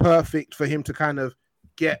perfect for him to kind of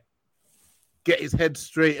get his head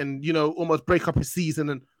straight and, you know, almost break up his season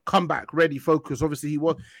and come back ready, focus. Obviously, he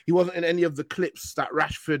wasn't in any of the clips that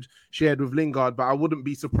Rashford shared with Lingard, but I wouldn't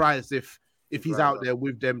be surprised if he's out there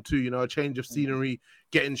with them too. You know, a change of scenery,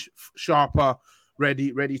 getting sharper,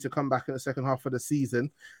 ready to come back in the second half of the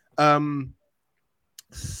season.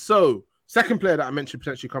 So, second player that I mentioned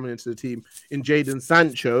potentially coming into the team in Jadon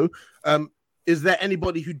Sancho. Is there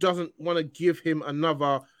anybody who doesn't want to give him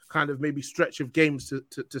another kind of maybe stretch of games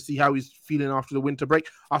to see how he's feeling after the winter break?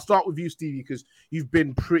 I'll start with you, Stevie, because you've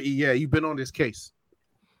been on this case.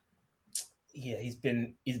 Yeah, he's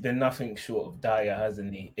been nothing short of dire,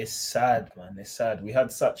 hasn't he? It's sad, man. It's sad. We had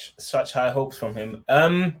such high hopes from him.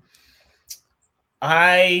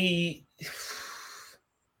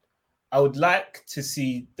 I would like to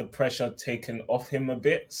see the pressure taken off him a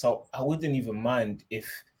bit. So I wouldn't even mind if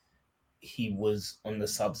he was on the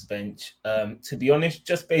subs bench. To be honest,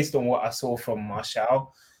 just based on what I saw from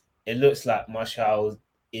Martial, it looks like Martial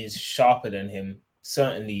is sharper than him,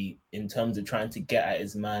 certainly in terms of trying to get at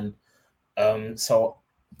his man. So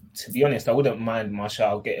to be honest, I wouldn't mind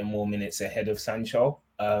Martial getting more minutes ahead of Sancho.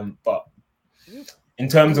 But in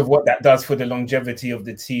terms of what that does for the longevity of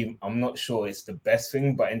the team, I'm not sure it's the best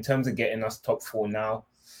thing. But in terms of getting us top 4 now,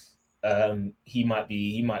 he might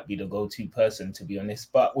be the go-to person, to be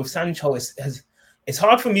honest. But with Sancho, it's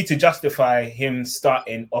hard for me to justify him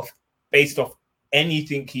starting off based off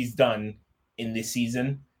anything he's done in this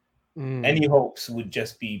season. Any hopes would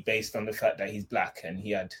just be based on the fact that he's black and he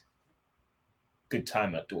had good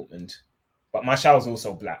time at Dortmund. But Martial's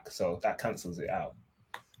also black, so that cancels it out.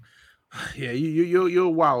 Yeah, you're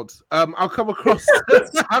wild. I'll come across.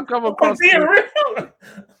 I'm being real.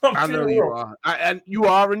 I know you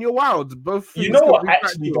are, and you're wild. Both. You know what?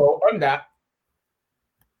 Actually, though, on that,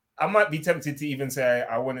 I might be tempted to even say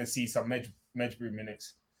I want to see some Medjugorje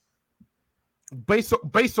minutes. Based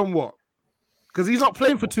on what? Because he's not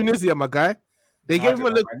playing for Tunisia, my guy. They gave him a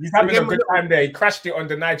little. He's having a good time there. He crashed it on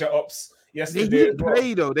the Niger Ops yesterday. He didn't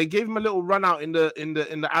play though. They gave him a little run out in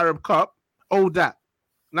the Arab Cup. Oh, that.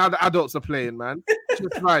 Now the adults are playing, man.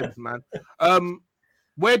 Just vibes, man.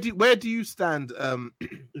 Where do you stand,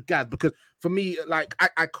 Gad? Because for me, like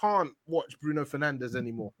I can't watch Bruno Fernandes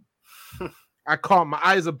anymore. I can't. My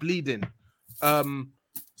eyes are bleeding.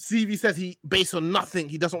 CV says he, based on nothing,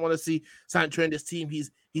 he doesn't want to see Sancho in this team. He's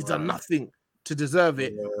done nothing to deserve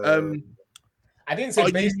it. I didn't say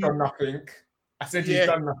based on nothing. I said he's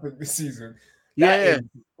done nothing this season.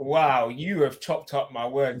 Wow, you have chopped up my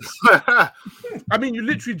words. I mean, you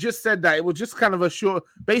literally just said that. It was just kind of a short,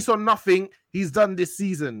 based on nothing he's done this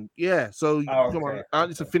season. Yeah, so come on, I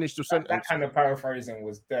need to finish the sentence. That kind of paraphrasing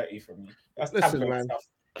was dirty from you. That's man. Stuff.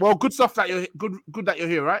 Well, good stuff that you're good that you're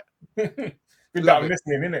here, right? Good that I'm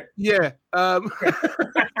listening, innit? Yeah. So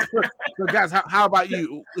guys, how about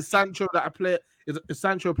you? Is Sancho is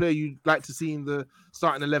Sancho a player you'd like to see in the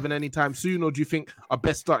starting 11 anytime soon, or do you think our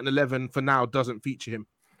best starting 11 for now doesn't feature him?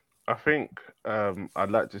 I think I'd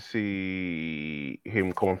like to see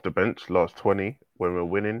him come off the bench last 20 when we're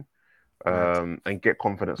winning, and get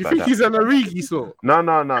confidence you like think that. He's an Origi sort? No.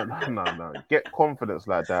 Get confidence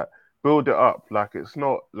like that. Build it up. Like it's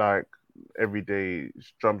not like every day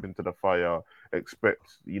jump into the fire, expect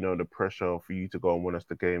the pressure for you to go and win us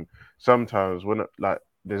the game. Sometimes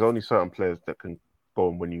there's only certain players that can go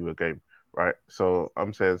and win you a game, right? So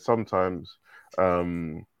I'm saying sometimes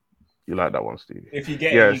You like that one, Steve? If you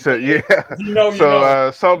get yeah, it, so get yeah, it. You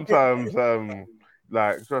know, sometimes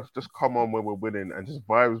like just come on when we're winning and just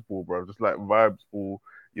vibes ball, bro. Just like vibes ball,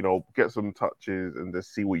 get some touches and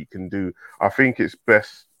just see what you can do. I think it's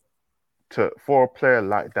best for a player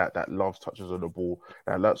like that loves touches on the ball,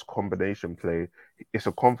 that loves combination play. It's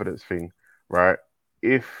a confidence thing, right?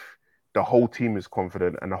 If the whole team is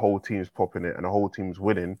confident and the whole team is popping it and the whole team's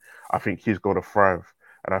winning, I think he's got to thrive.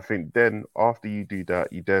 And I think then after you do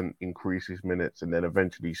that, you then increase his minutes and then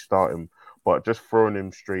eventually start him. But just throwing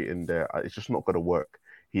him straight in there, it's just not going to work.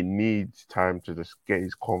 He needs time to just get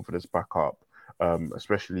his confidence back up.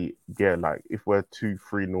 Especially, like if we're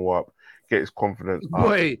 2-3-0 up, get his confidence up.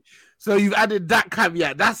 Boy, so you've added that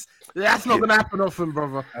caveat. That's not going to happen often,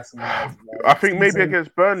 brother. I think maybe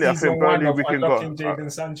against Burnley. I think Burnley we can go.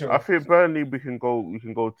 I think Burnley we can go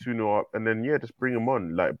 2-0 up, and then just bring him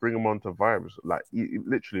on. Like bring him on to vibes. Like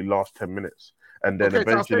literally last 10 minutes, and then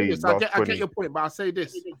eventually. I get your point, but I'll say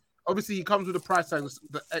this. Obviously, he comes with the price tag,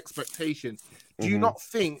 the expectation. Do you not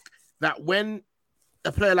think that when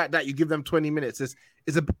a player like that, you give them 20 minutes, is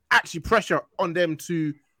actually pressure on them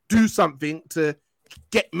to do something to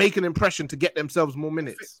make an impression to get themselves more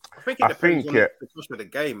minutes? I think it depends on the push of the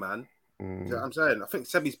game, man. You know what I'm saying? I think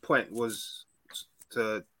Sebi's point was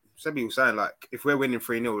Sebi was saying, like, if we're winning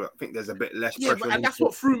 3-0, I think there's a bit less pressure. Yeah, and that's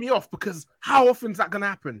what threw me off, because how often is that going to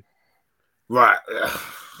happen? Right.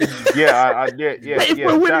 If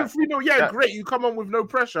we're winning 3-0, great. You come on with no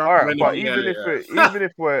pressure. All right, but even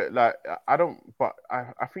if we're like, I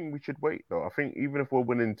think we should wait though. I think even if we're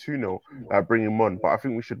winning 2-0, bring him on. But I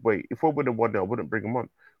think we should wait. If we're winning 1-0, I wouldn't bring him on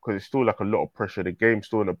because it's still like a lot of pressure. The game's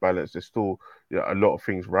still in a balance. There's still a lot of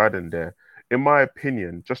things riding there. In my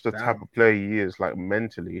opinion, just the type of player he is, like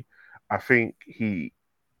mentally, I think he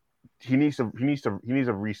needs a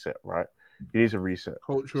reset, right? He needs a reset.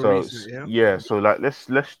 Cultural reset, yeah. So like,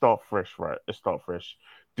 let's start fresh, right? Let's start fresh.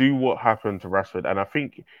 Do what happened to Rashford, and I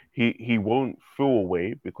think he won't feel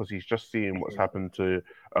away because he's just seeing what's happened to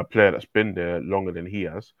a player that's been there longer than he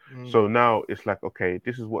has. So now it's like, okay,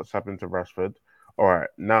 this is what's happened to Rashford. All right,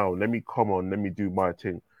 now let me do my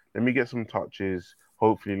thing. Let me get some touches.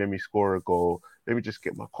 Hopefully, let me score a goal. Let me just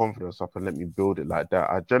get my confidence up and let me build it like that.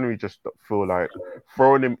 I generally just feel like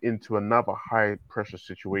throwing him into another high pressure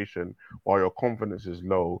situation while your confidence is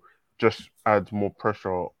low just adds more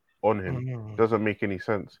pressure on him. Doesn't make any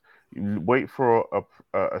sense. You wait for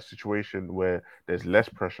a situation where there's less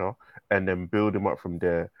pressure and then build him up from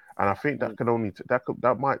there. And I think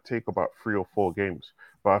that might take about 3 or 4 games.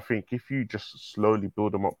 But I think if you just slowly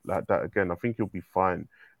build him up like that again, I think he'll be fine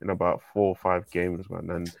in about 4 or 5 games, man.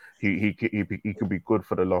 And he could be good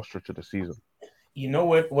for the last stretch of the season. You know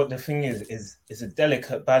what the thing is a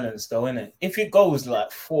delicate balance though, isn't it? If it goes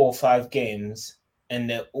like 4 or 5 games and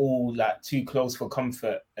they're all like too close for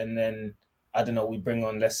comfort, and then I don't know, we bring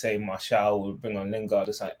on, let's say, Martial, we bring on Lingard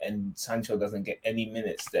or something, and Sancho doesn't get any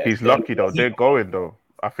minutes there. He's lucky though. They're going though.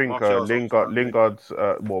 I think Lingard's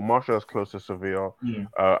Martial's close to Sevilla,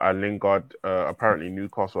 and Lingard apparently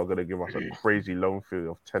Newcastle are going to give us a crazy loan fee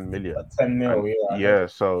of 10 million. 10 million,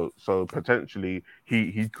 So potentially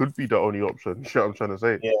he could be the only option. You know what I'm trying to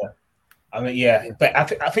say? Yeah, I mean, but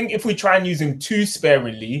I think if we try and use him too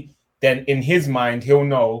sparingly, then in his mind he'll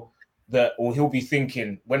know that, or he'll be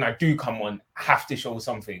thinking, when I do come on, I have to show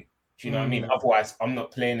something. Do you know what I mean? Otherwise, I'm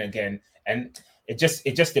not playing again. And it just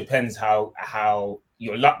depends how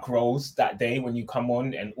your luck rolls that day when you come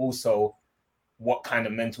on, and also what kind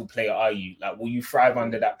of mental player are you? Like, will you thrive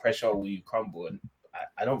under that pressure, or will you crumble? And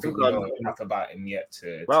I don't think we know enough about him yet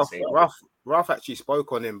to say. Ralph actually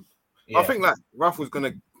spoke on him. Yeah. I think like Ralph was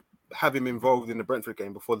going to have him involved in the Brentford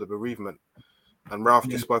game before the bereavement, and Ralph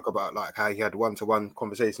just spoke about like how he had one-to-one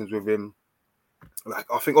conversations with him.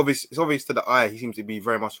 Like, I think it's obvious to the eye, he seems to be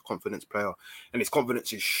very much a confidence player, and his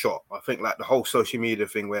confidence is shot. I think like the whole social media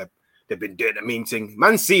thing where they've been doing the meme thing,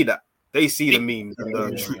 man, see that. They see the memes and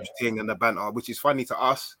the troops thing and the banter, which is funny to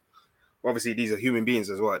us. Obviously, these are human beings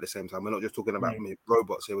as well at the same time. We're not just talking about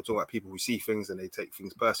robots here. We're talking about people who see things and they take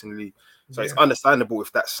things personally. So it's understandable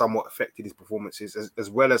if that's somewhat affected his performances, as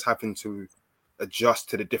well as having to adjust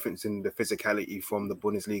to the difference in the physicality from the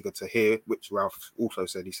Bundesliga to here, which Ralph also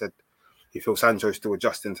said. He said he feels Sancho's still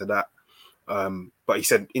adjusting to that. But he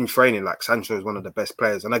said in training, like, Sancho is one of the best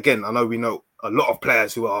players. And again, I know we know a lot of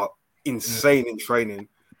players who are insane in training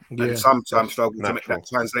and sometimes struggle to make that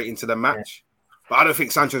translate into the match. But I don't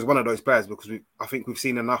think Sancho is one of those players, because I think we've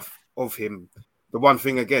seen enough of him. The one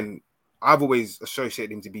thing, again, I've always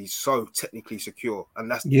associated him to be so technically secure,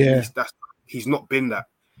 and he's not been that.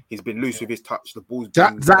 He's been loose with his touch. The ball's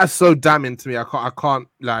that's so damning to me. I can't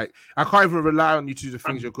even rely on you to do the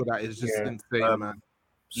things you're good at. It's just insane, man.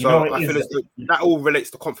 So I feel that all relates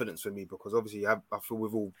to confidence for me, because obviously I feel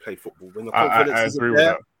we've all played football. When your confidence isn't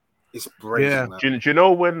there, it's breaking. Do you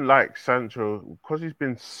know when, like, Sancho, because he's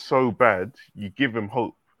been so bad, you give him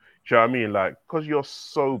hope. Do you know what I mean? Like, because you're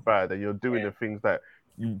so bad and you're doing the things that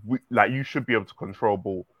you should be able to control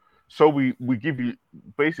ball. So we give you,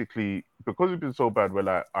 basically, because you've been so bad, we're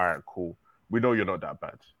like, all right, cool. We know you're not that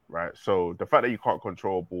bad, right? So the fact that you can't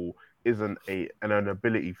control a ball isn't an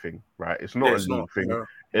ability thing, right? It's not a league thing. Yeah.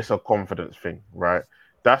 It's a confidence thing, right?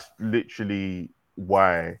 That's literally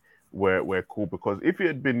why we're cool. Because if he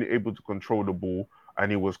had been able to control the ball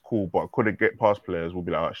and he was cool but couldn't get past players, we'll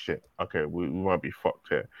be like, oh shit, okay, we might be fucked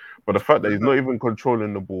here. But the fact that he's not even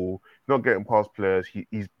controlling the ball, not getting past players,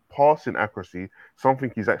 he's passing accuracy,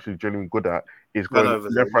 something he's actually genuinely good at, is going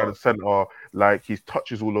left, right, and center, like his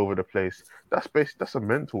touch is all over the place. That's a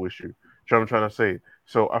mental issue. Do you know what I'm trying to say?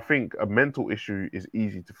 So I think a mental issue is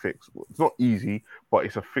easy to fix. It's not easy, but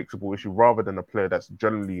it's a fixable issue, rather than a player that's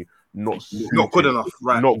generally not good enough,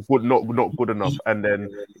 right? Not good enough. And then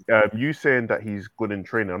you saying that he's good in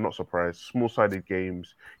training, I'm not surprised. Small-sided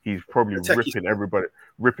games, he's probably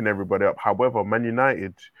ripping everybody up. However, Man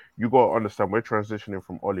United, you got to understand, we're transitioning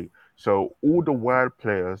from Oli. So all the wide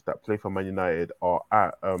players that play for Man United are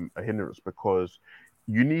at a hindrance, because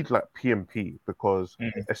you need like PMP, because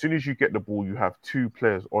as soon as you get the ball, you have two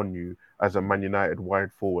players on you as a Man United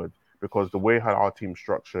wide forward, because the way how our team's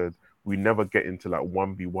structured, we never get into like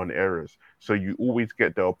 1v1 areas. So you always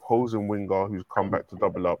get the opposing winger who's come back to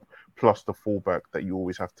double up, plus the fullback that you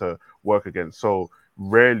always have to work against. So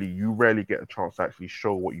you rarely get a chance to actually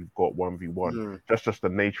show what you've got 1v1. That's just the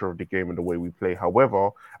nature of the game and the way we play. However,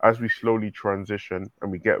 as we slowly transition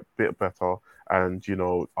and we get a bit better, and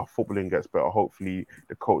our footballing gets better, hopefully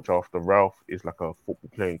the coach after Ralph is like a football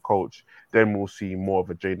playing coach, then we'll see more of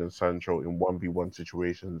a Jadon Sancho in 1v1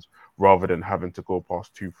 situations, rather than having to go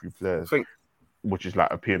past 2-3 players, which is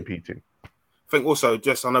like a PMP thing. I think also,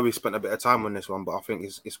 I know we spent a bit of time on this one, but I think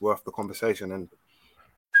it's worth the conversation. And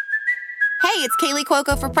hey, it's Kaylee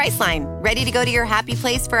Cuoco for Priceline. Ready to go to your happy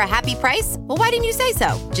place for a happy price? Well, why didn't you say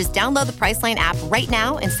so? Just download the Priceline app right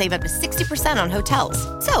now and save up to 60% on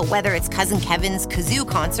hotels. So whether it's Cousin Kevin's Kazoo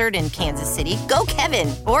Concert in Kansas City, go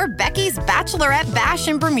Kevin, or Becky's Bachelorette Bash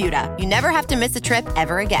in Bermuda, you never have to miss a trip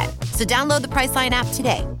ever again. So download the Priceline app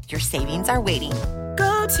today. Your savings are waiting.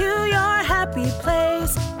 Go to your happy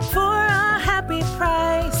place for a happy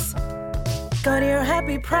price. Go to your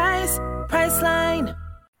happy price, Priceline.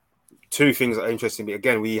 Two things that are interesting me.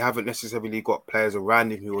 Again, we haven't necessarily got players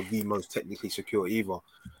around him who are the most technically secure either.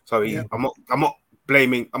 So I'm not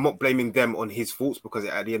blaming them on his faults, because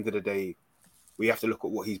at the end of the day, we have to look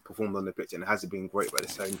at what he's performed on the pitch, and it hasn't been great. But at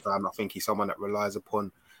the same time, I think he's someone that relies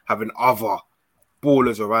upon having other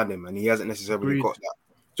ballers around him, and he hasn't necessarily got that.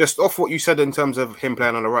 Just off what you said in terms of him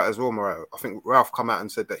playing on the right as well, Mariah, I think Ralph come out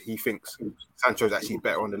and said that he thinks Sancho's actually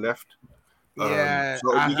better on the left. Yeah,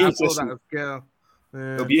 so I saw that as well.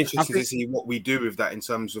 It'll be interesting to see what we do with that in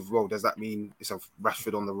terms of, well, does that mean it's a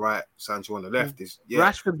Rashford on the right, Sancho on the left?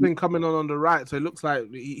 Rashford's been coming on the right, so it looks like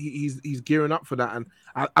he's gearing up for that. And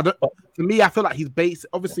I don't. For me, I feel like he's based.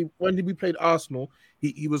 Obviously, when we played Arsenal,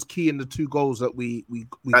 he was key in the two goals that we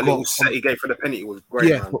that got. Little set he gave for the penalty was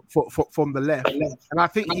great. Yeah, from the left, and I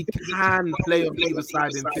think he can play on either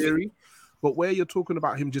side in theory. But where you're talking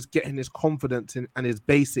about him just getting his confidence and his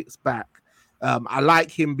basics back. I like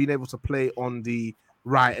him being able to play on the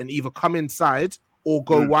right and either come inside or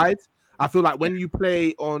go wide. I feel like when you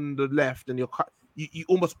play on the left and he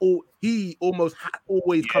always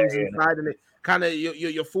comes inside, and it kind of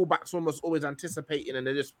your fullback's almost always anticipating, and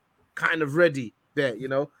they're just kind of ready there,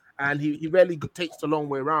 And he rarely takes the long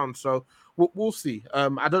way around. So we'll see.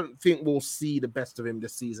 I don't think we'll see the best of him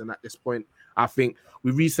this season at this point. I think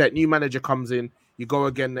we reset. New manager comes in. You go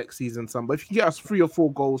again next season, son. But if you can get us 3 or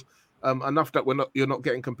 4 goals. Enough that you're not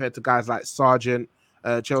getting compared to guys like Sargent.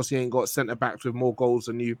 Chelsea ain't got centre backs with more goals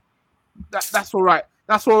than you. That's all right.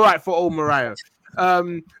 That's all right for old Mariah.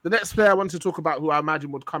 The next player I want to talk about, who I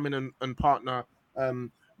imagine would come in and partner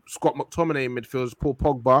Scott McTominay in midfield, is Paul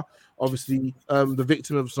Pogba. Obviously, the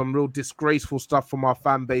victim of some real disgraceful stuff from our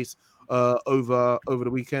fan base over the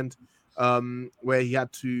weekend, where he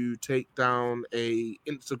had to take down a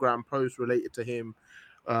Instagram post related to him.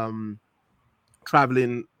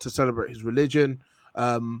 Traveling to celebrate his religion.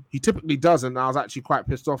 He typically doesn't. I was actually quite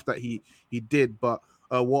pissed off that he did. But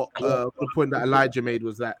the point that Elijah made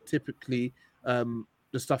was that typically the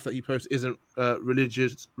stuff that he posts isn't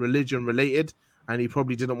religion related, and he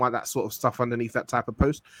probably didn't want that sort of stuff underneath that type of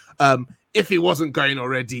post. If he wasn't going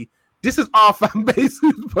already, this is our fan base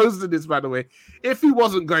who's posted this, by the way. If he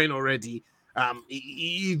wasn't going already,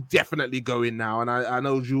 He's definitely going now. And I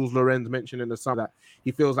know Jules Lorenz mentioned in the summer that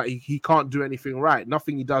he feels like he can't do anything right.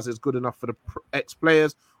 Nothing he does is good enough for the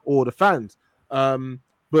ex-players or the fans.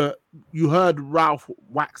 But you heard Ralph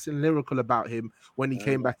waxing lyrical about him when he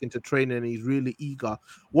came back into training, and he's really eager.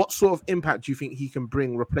 What sort of impact do you think he can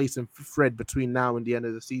bring replacing Fred between now and the end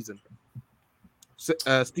of the season?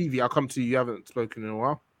 Stevie, I'll come to you. You haven't spoken in a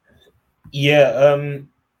while. Yeah,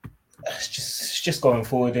 it's just going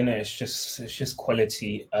forward, isn't it? It's just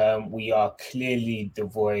quality. We are clearly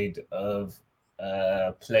devoid of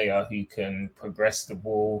a player who can progress the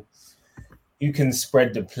ball, who can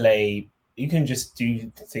spread the play. You can just do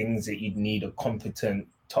things that you'd need a competent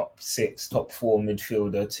top 6, top 4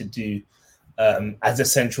 midfielder to do as a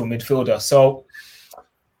central midfielder. So,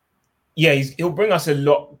 yeah, he'll bring us a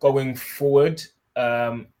lot going forward.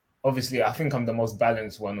 Obviously, I think I'm the most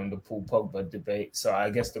balanced one on the Paul Pogba debate. So I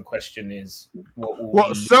guess the question is,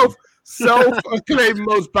 what self-acclaimed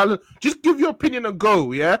most balanced? Just give your opinion a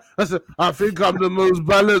go, yeah? I think I'm the most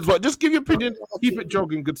balanced. But just give your opinion. Keep it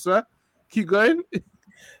jogging, good sir. Keep going.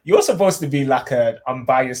 You're supposed to be like an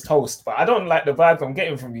unbiased host, but I don't like the vibe I'm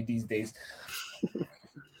getting from you these days.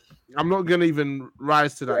 I'm not going to even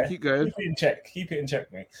rise to that. Yeah. Keep going. Keep it in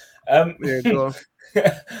check, mate. Yeah, go on.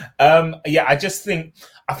 Yeah, I just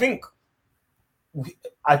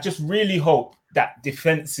really hope that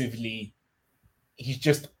defensively he's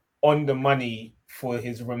just on the money for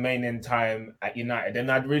his remaining time at United.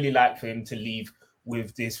 And I'd really like for him to leave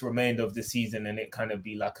with this remainder of the season and it kind of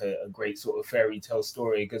be like a great sort of fairy tale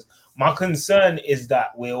story. Because my concern is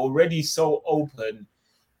that we're already so open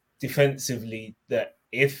defensively that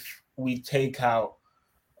if we take out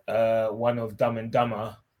one of Dumb and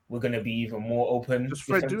Dumber, we're going to be even more open. Does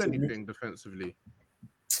Fred do anything defensively?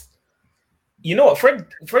 You know what?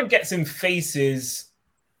 Fred gets in faces.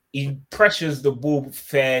 He pressures the ball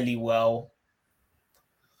fairly well.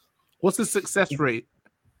 What's the success rate?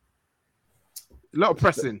 A lot of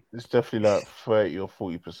pressing. It's definitely like 30 or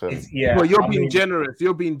 40%. Yeah. Well, you're being generous.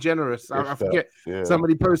 You're being generous. I forget. Yeah.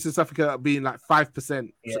 Somebody posted something about being like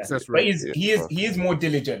 5% success rate. But he is more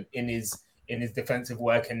diligent in his defensive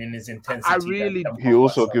work and in his intensity. He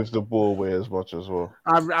also gives the ball away as much as well.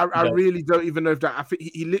 I really don't even know if that. I think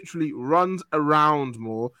he literally runs around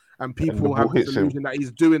more, and people have this illusion that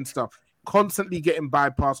he's doing stuff, constantly getting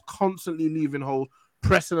bypassed, constantly leaving holes,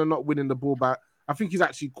 pressing and not winning the ball back. I think he's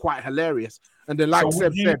actually quite hilarious. And then, like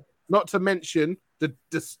Seb said, not to mention the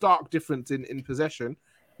stark difference in possession.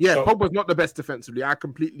 Yeah, Pogba's not the best defensively. I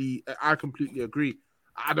completely agree.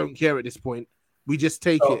 I don't care at this point. We just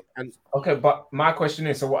take it. And okay, but my question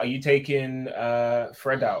is: so, what are you taking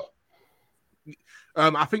Fred out?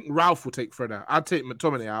 I think Ralph will take Fred out. I'd take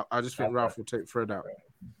McTominay out. I just think Ralph will take Fred out.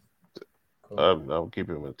 Cool. I'm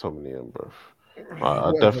keeping McTominay in, bro.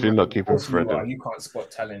 I'm definitely not keeping Fred in. You can't spot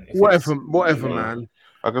talent. Whatever, man.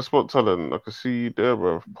 I can spot talent. I can see you there,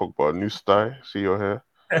 bro. Pogba, new style. See your hair.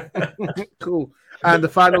 Cool. And the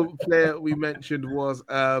final player we mentioned was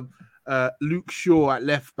Luke Shaw at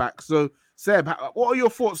left back. So, Seb, what are your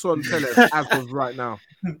thoughts on Telles as of right now?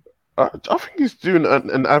 I think he's doing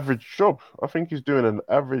an average job. I think he's doing an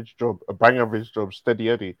average job, a bang average job, steady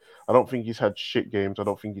Eddie. I don't think he's had shit games. I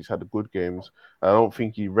don't think he's had good games. I don't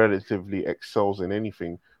think he relatively excels in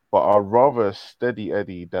anything. But I'd rather a steady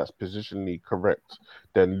Eddie that's positionally correct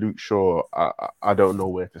than Luke Shaw. I don't know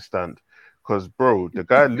where to stand. Because, bro, the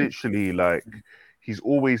guy literally, he's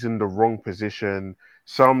always in the wrong position.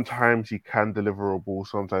 Sometimes he can deliver a ball,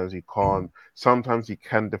 sometimes he can't. Sometimes he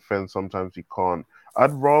can defend, sometimes he can't.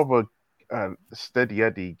 I'd rather steady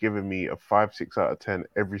Eddie giving me a 5, 6 out of 10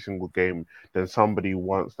 every single game than somebody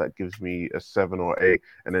once that gives me a 7 or 8,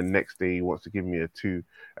 and then next day he wants to give me a 2.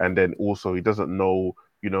 And then also he doesn't know,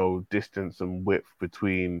 distance and width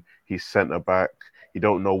between his centre back. You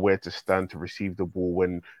don't know where to stand to receive the ball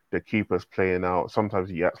when the keeper's playing out. Sometimes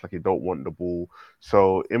he acts like he don't want the ball.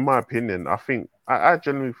 So, in my opinion, I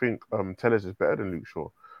genuinely think Telles is better than Luke Shaw.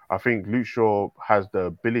 I think Luke Shaw has the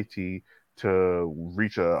ability to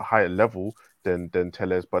reach a higher level than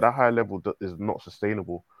Telles, but that higher level is not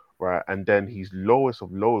sustainable, right? And then his lowest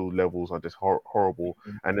of low levels are just horrible.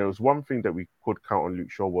 And there was one thing that we could count on Luke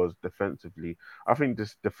Shaw was defensively. I think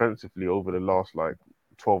this defensively over the last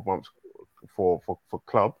 12 months for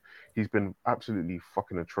club, he's been absolutely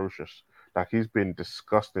fucking atrocious. He's been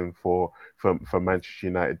disgusting for Manchester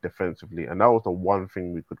United defensively, and that was the one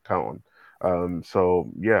thing we could count on.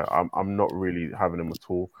 So yeah, I'm not really having him at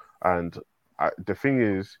all. And the thing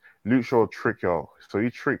is, Luke Shaw trick y'all, so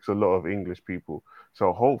he tricks a lot of English people.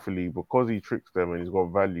 So hopefully, because he tricks them and he's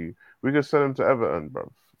got value, we can sell him to Everton,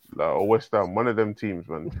 bro. like, or West Ham, one of them teams,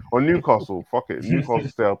 man. Or Newcastle, fuck it. Newcastle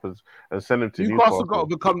stay up and send him to Newcastle. Got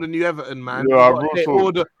to become the new Everton, man. Yeah,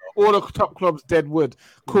 all the top clubs dead wood.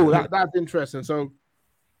 Cool, that's interesting. So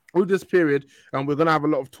with this period, and we're gonna have a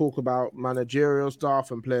lot of talk about managerial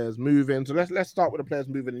stuff and players moving. So let's start with the players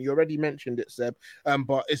moving. And you already mentioned it, Seb.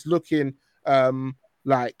 But it's looking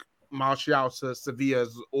like Martial to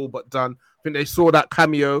Sevilla's all but done. I think they saw that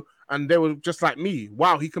cameo and they were just like me.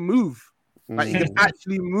 Wow, he can move. Like he can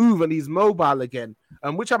actually move and he's mobile again.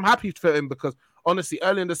 Which I'm happy for him because honestly,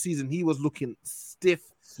 early in the season he was looking stiff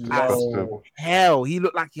as hell. He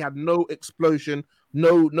looked like he had no explosion,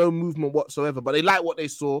 no movement whatsoever. But they like what they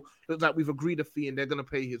saw. Looks like we've agreed a fee and they're gonna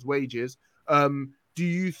pay his wages. Do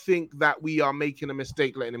you think that we are making a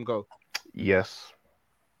mistake letting him go? Yes.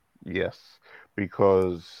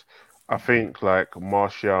 Because I think like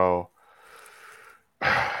Martial,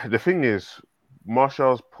 the thing is,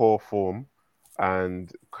 Martial's poor form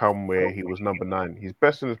and come where he was number 9. He's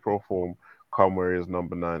best in his pro form, come where he is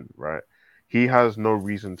number 9, right? He has no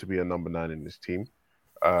reason to be a number 9 in this team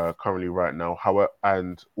currently right now. However,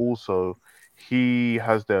 and also he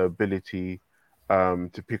has the ability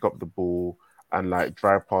to pick up the ball and like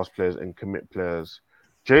drive past players and commit players.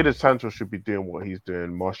 Jadon Sancho should be doing what he's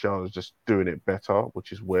doing. Martial is just doing it better,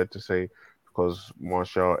 which is weird to say because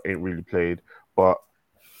Martial ain't really played. But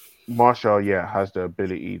Martial, has the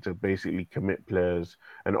ability to basically commit players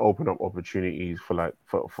and open up opportunities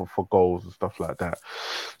for goals and stuff like that.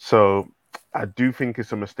 So I do think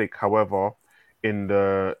it's a mistake. However, in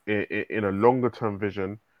a longer term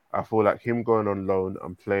vision, I feel like him going on loan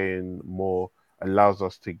and playing more allows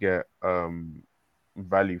us to get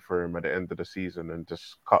value for him at the end of the season and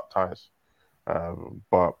just cut ties.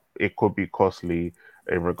 But it could be costly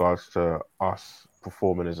in regards to us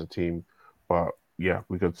performing as a team. But yeah,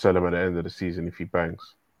 we could sell him at the end of the season if he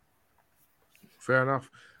bangs. Fair enough.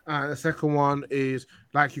 The second one is,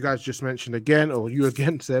 like you guys just mentioned again, or you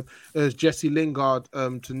again, Seb, is Jesse Lingard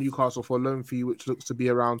to Newcastle for a loan fee, which looks to be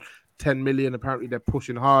around 10 million. Apparently they're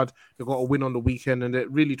pushing hard. They've got a win on the weekend and they're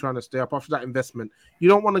really trying to stay up after that investment. You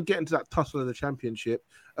don't want to get into that tussle of the championship.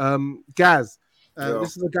 Gaz,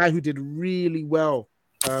 this is a guy who did really well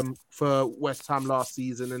for West Ham last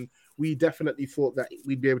season, and we definitely thought that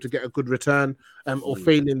we'd be able to get a good return, or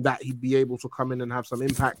failing that he'd be able to come in and have some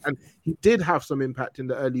impact. And he did have some impact in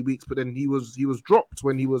the early weeks, but then he was dropped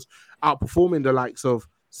when he was outperforming the likes of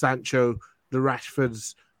Sancho, the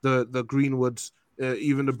Rashfords, the Greenwoods,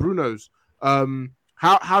 even the Brunos.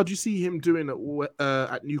 How do you see him doing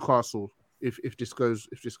at Newcastle if this goes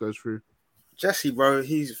through? Jesse, bro,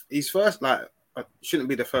 he's first, like, shouldn't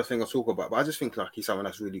be the first thing I talk about, but I just think like he's someone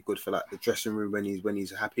that's really good for like the dressing room when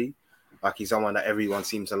he's happy. Like he's someone that everyone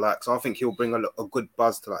seems to like. So I think he'll bring a good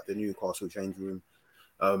buzz to like the Newcastle change room.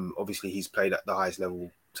 Obviously he's played at the highest level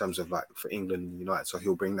in terms of like for England and United, so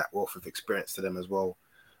he'll bring that wealth of experience to them as well.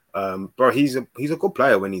 Bro, he's a good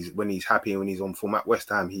player when he's happy and when he's on form. At West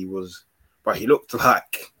Ham, he looked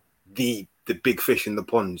like the big fish in the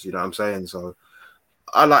ponds. You know what I'm saying? So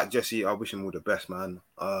I like Jesse. I wish him all the best, man.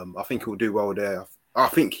 I think he'll do well there. I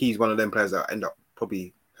think he's one of them players that end up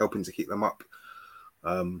probably helping to keep them up.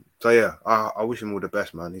 So yeah, I wish him all the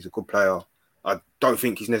best, man. He's a good player. I don't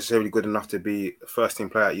think he's necessarily good enough to be a first team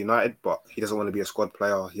player at United, but he doesn't want to be a squad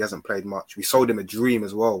player. He hasn't played much. We sold him a dream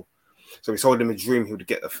as well. So we sold him a dream he would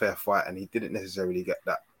get a fair fight, and he didn't necessarily get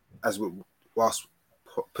that, whilst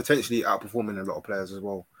potentially outperforming a lot of players as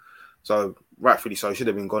well. So rightfully so, he should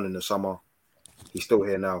have been gone in the summer. He's still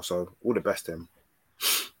here now, so all the best to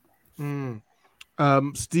him.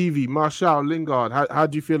 Stevie, Martial, Lingard, how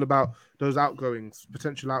do you feel about those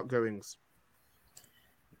potential outgoings?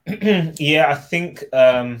 Yeah, I think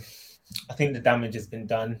the damage has been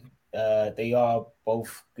done. They are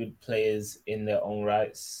both good players in their own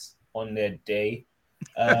rights on their day.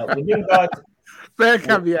 With Lingard, fair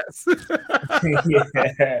caveats.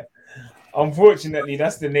 Yeah, unfortunately,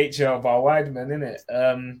 that's the nature of our wide man, isn't it?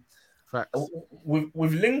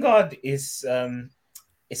 With Lingard, it's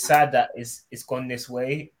sad that it's gone this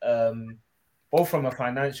way, both from a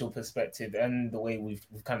financial perspective and the way we've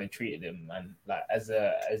kind of treated him. And like as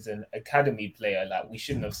an academy player, like we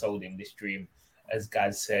shouldn't have sold him this dream. As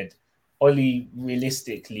Gaz said, Oli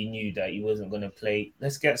realistically knew that he wasn't going to play.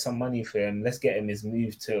 Let's get some money for him. Let's get him his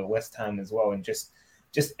move to West Ham as well, and just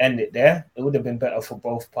end it there. It would have been better for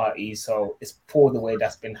both parties. So it's poor the way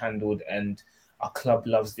that's been handled, and our club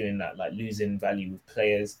loves doing that, like losing value with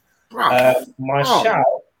players. Martial,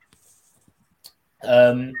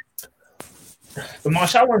 the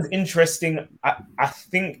Martial one's interesting. I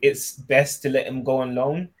think it's best to let him go on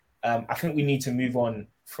loan. I think we need to move on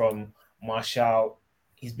from Martial.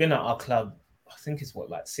 He's been at our club I think it's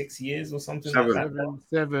like 6 years or something Seven. like that.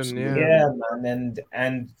 Seven, yeah. Yeah, man,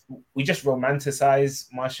 and we just romanticize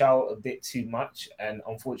Martial a bit too much, and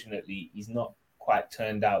unfortunately, he's not quite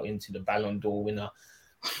turned out into the Ballon d'Or winner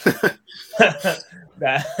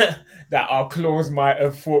that our claws might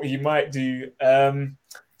have thought he might do.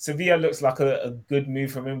 Sevilla looks like a good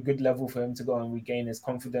move from him, good level for him to go and regain his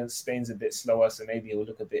confidence. Spain's a bit slower, so maybe he'll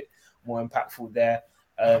look a bit more impactful there.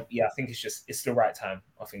 I think it's the right time,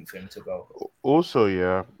 I think, for him to go. Also,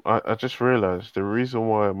 yeah, I just realised the reason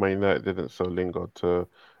why Man United didn't sell Lingard to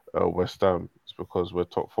West Ham is because we're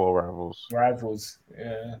top 4 rivals.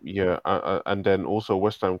 Yeah. Yeah, and then also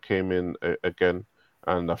West Ham came in again,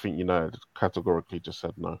 and I think United categorically just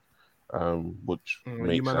said no, which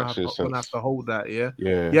makes actual sense. Gonna have to hold that, yeah.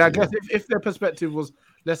 Yeah. I guess if their perspective was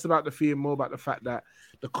less about the fee and more about the fact that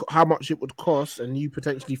how much it would cost, and you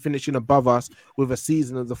potentially finishing above us with a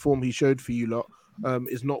season of the form he showed for you lot,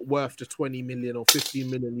 is not worth the 20 million or 15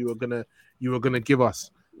 million you were gonna give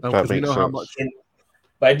us, because we know sense. how much.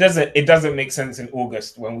 But it doesn't make sense in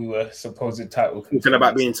August when we were supposed title contenders. Talking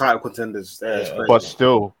about being title contenders. But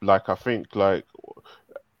still, like, I think, like,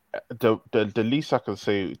 the least I can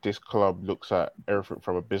say, this club looks at everything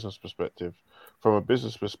from a business perspective. From a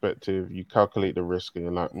business perspective, you calculate the risk, and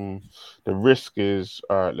you're like, the risk is,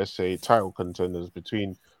 let's say, title contenders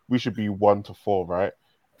we should be 1 to 4, right?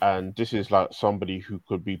 And this is like somebody who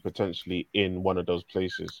could be potentially in one of those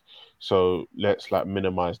places. So let's like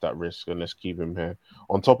minimize that risk and let's keep him here.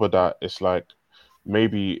 On top of that, it's like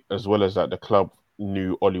maybe as well as that, the club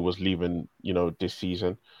knew Oli was leaving, this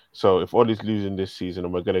season. So if Oli's losing this season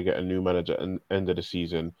and we're going to get a new manager at the end of the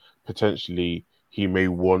season, potentially he may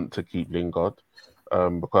want to keep Lingard.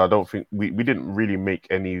 Because I don't think we didn't really make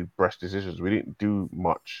any brash decisions. We didn't do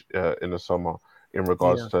much in the summer in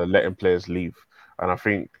regards to letting players leave. And I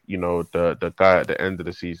think, the guy at the end of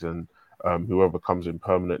the season, whoever comes in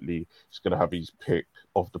permanently, is going to have his pick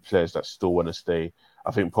of the players that still want to stay.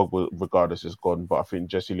 I think Pogba, regardless, is gone. But I think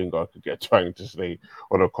Jesse Lingard could get trying to stay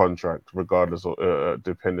on a contract, regardless of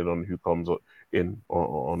depending on who comes in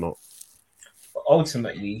or not. But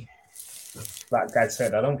ultimately, like Gad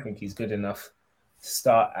said, I don't think he's good enough to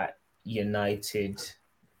start at United.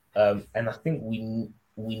 And I think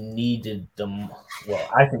we needed them. Well,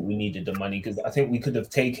 I think we needed the money because I think we could have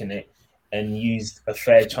taken it and used a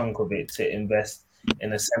fair chunk of it to invest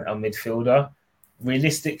in a centre midfielder.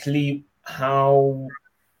 Realistically, how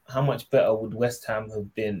much better would West Ham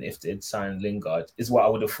have been if they'd signed Lingard? Is what I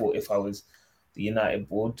would have thought if I was the United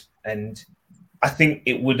board. And I think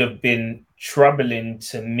it would have been troubling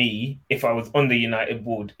to me if I was on the United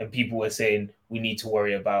board and people were saying we need to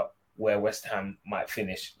worry about where West Ham might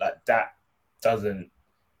finish. Like, that doesn't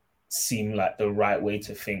seem like the right way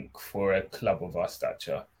to think for a club of our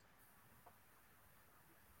stature.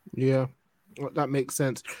 Yeah, that makes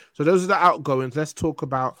sense. So those are the outgoings. Let's talk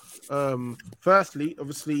about, firstly,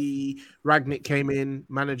 obviously, Rangnick came in,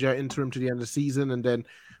 manager interim to the end of the season, and then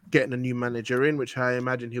getting a new manager in, which I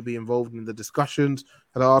imagine he'll be involved in the discussions.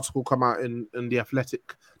 Had an article come out in The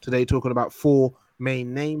Athletic today talking about 4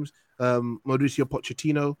 main names: Mauricio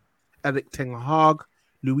Pochettino, Erik ten Hag,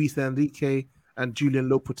 Luis Enrique, and Julian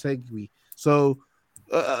Lopetegui. So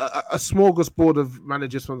a smorgasbord of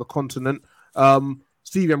managers from the continent.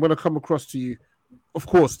 Stevie, I'm going to come across to you. Of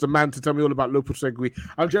course, the man to tell me all about Lopetegui.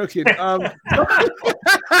 I'm joking. You know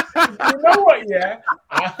what? Yeah,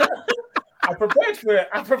 I prepared for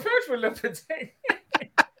Lopetegui.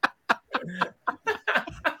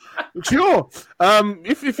 Sure.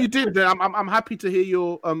 If you did, then I'm happy to hear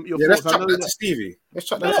your thoughts. Let's chat that to Stevie. Let's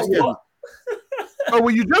chat that to Stevie. Oh, were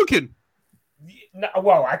you joking? No,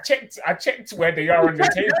 well, I checked where they are on the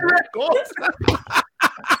table.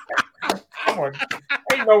 Come on,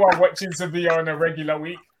 ain't no one watching Sevilla on a regular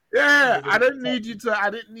week. Yeah, I didn't need you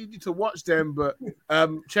to watch them, but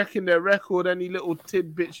checking their record, any little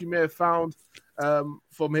tidbits you may have found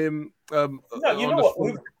from him. No, you know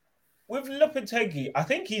what? With Lopetegui, I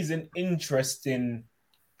think he's an interesting.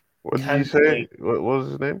 What did you say? What was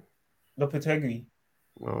his name? Lopetegui.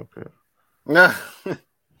 Oh, okay. Nah.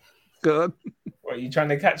 Good. What, you trying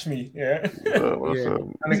to catch me? Yeah. He's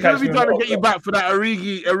going to be trying to get you back for that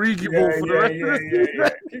Origi ball for the rest. Yeah.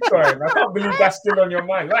 Keep going. I can't believe that's still on your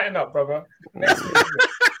mind. Lighten up, brother. Next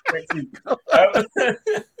week.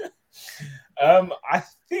 I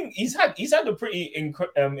think he's had a pretty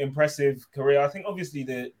impressive career. I think obviously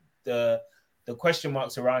the question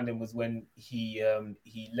marks around him was when he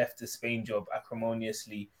left the Spain job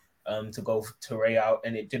acrimoniously to go to Real,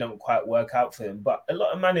 and it didn't quite work out for him. But a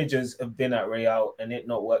lot of managers have been at Real and it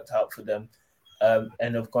not worked out for them,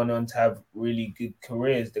 and have gone on to have really good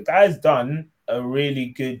careers. The guy's done a really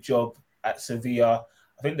good job at Sevilla.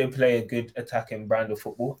 I think they play a good attacking brand of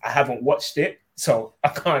football. I haven't watched it, so I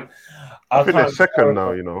can't. I think they're second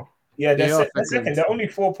now, you know. Yeah, they're second. They're only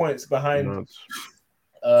 4 points behind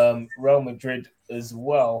Real Madrid as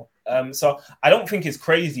well. So I don't think it's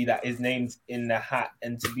crazy that his name's in the hat.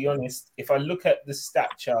 And to be honest, if I look at the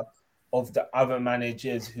stature of the other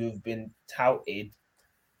managers who've been touted,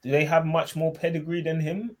 do they have much more pedigree than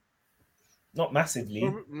him? Not massively.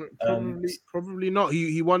 Probably not.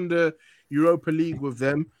 He won the Europa League with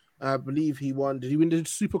them. I believe he won. Did he win the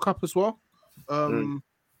Super Cup as well?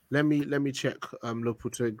 Let me check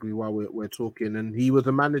Lopetegui while we're talking. And he was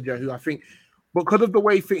a manager who I think, because of the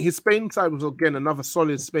way his Spain side was again another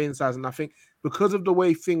solid Spain side, and I think because of the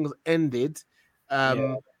way things ended,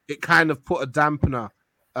 it kind of put a dampener.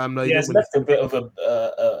 It's left a bit of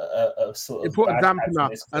a sort of. It put a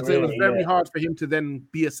dampener, as it was very hard for him to then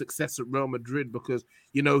be a success at Real Madrid because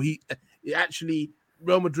he actually.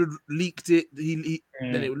 Real Madrid leaked it.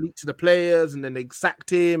 Then it leaked to the players, and then they sacked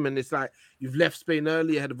him. And it's like you've left Spain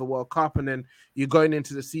early ahead of a World Cup, and then you're going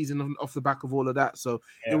into the season off the back of all of that. So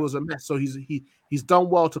it was a mess. So he's done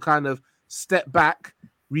well to kind of step back,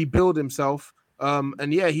 rebuild himself,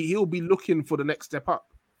 and he'll be looking for the next step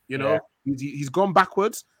up. You know, he's gone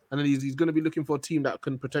backwards, and then he's going to be looking for a team that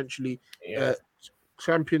can potentially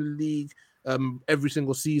Champions League every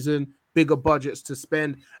single season. Bigger budgets to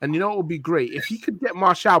spend, and it would be great if he could get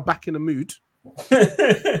Martial back in the mood.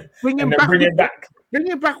 Bring him back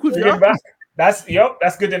with you.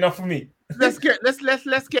 That's good enough for me. Let's get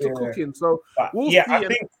it cooking. So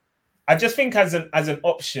I just think as an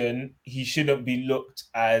option, he shouldn't be looked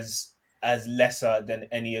as lesser than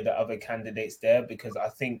any of the other candidates there, because I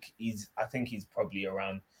think he's probably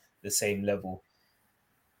around the same level.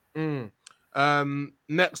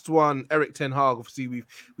 Next one, Erik ten Hag. Obviously,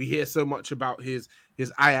 we hear so much about his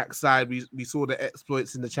Ajax side. We saw the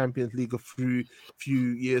exploits in the Champions League a few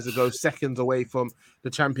years ago, seconds away from the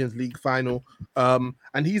Champions League final. And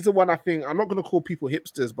he's the one, I think, I'm not going to call people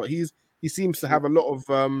hipsters, but he seems to have a lot of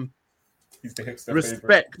he's the hipster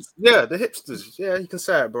respect. Favorite. Yeah, the hipsters. Yeah, you can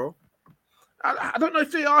say it, bro. I don't know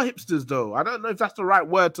if they are hipsters though. I don't know if that's the right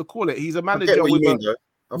word to call it. He's a manager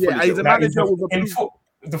he's a manager with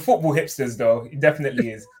the football hipsters, though. He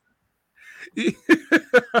definitely is.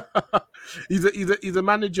 He's a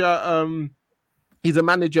manager. He's a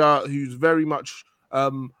manager who's very much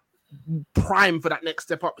prime for that next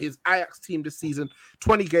step up. His Ajax team this season: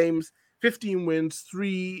 20 games, 15 wins,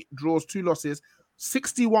 3 draws, 2 losses,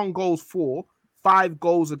 61 goals for, 5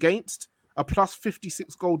 goals against, a plus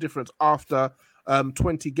 56 goal difference after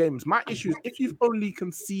 20 games. My issue is if you've only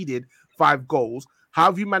conceded 5 goals. How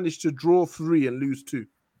have you managed to draw 3 and lose 2?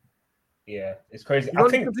 Yeah, it's crazy. I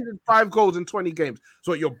think conceded 5 goals in 20 games.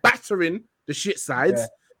 So you're battering the shit sides. Yeah.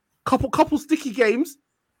 Couple sticky games.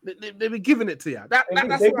 They be giving it to you. That's what I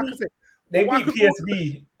can say. They beat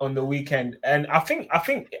PSV on the weekend, and I think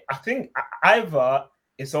either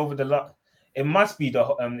it's over the lot. It must be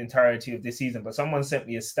the entirety of the season. But someone sent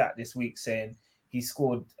me a stat this week saying he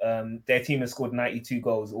scored. Their team has scored 92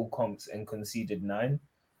 goals, all comps, and conceded 9.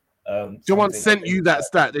 Someone sent you that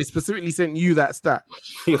stat. They specifically sent you that stat.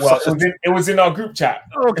 Well, it was in our group chat.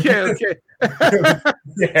 Okay.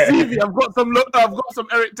 Stevie, I've got some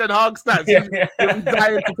Erik ten Hag stats. I'm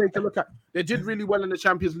dying to take a look at. They did really well in the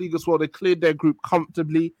Champions League as well. They cleared their group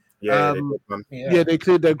comfortably. They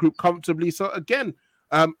cleared their group comfortably. So again,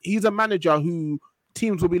 he's a manager who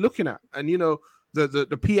teams will be looking at, and the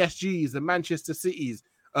PSGs, the Manchester Cities.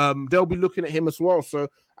 They'll be looking at him as well. So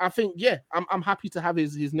I think, I'm happy to have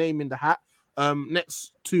his name in the hat.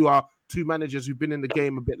 Next to our 2 managers who've been in the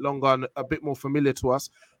game a bit longer and a bit more familiar to us.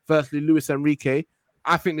 Firstly, Luis Enrique.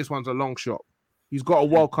 I think this one's a long shot. He's got a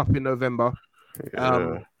World Cup in November.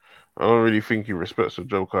 I don't really think he respects the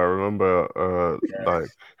Joker. I remember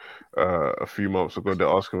a few months ago they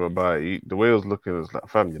asked him about it. The way he was looking is like,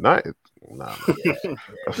 fam, United? Nah.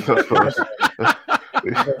 I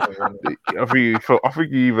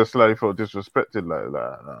think he even slightly felt disrespected.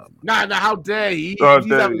 Nah, how dare he? He's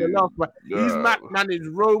having a laugh. He's managed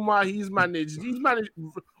Roma. He's managed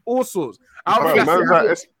all sorts.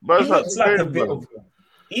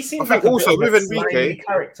 He seems like also with Enrique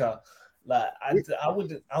character. Like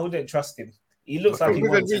I wouldn't trust him. He looks like he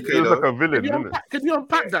looks like a villain. Can you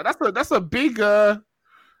unpack that? That's a big shout.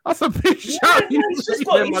 He's just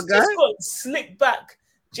got slick back,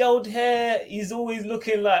 gelled hair. He's always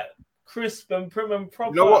looking like crisp and prim and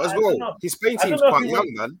proper. You know what as well? His Spain team's quite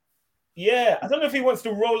young, man. Yeah, I don't know if he wants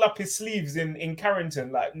to roll up his sleeves in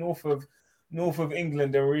Carrington, like north of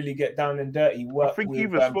England, and really get down and dirty. I think he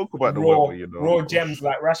even spoke about the weather, raw gems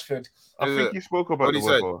like Rashford. I think he spoke about the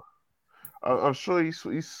weather. I'm sure he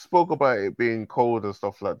spoke about it being cold and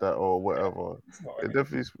stuff like that or whatever. It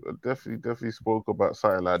definitely spoke about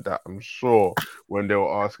something like that. I'm sure when they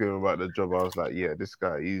were asking him about the job, I was like, yeah, this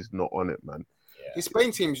guy, he's not on it, man. His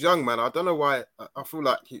Spain team's young, man. I don't know why. I feel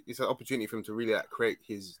like it's an opportunity for him to really create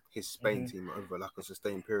his Spain team over like a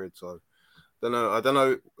sustained period. So I don't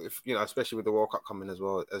know if especially with the World Cup coming as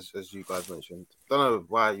well as you guys mentioned. Don't know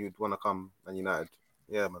why you'd want to come Man United.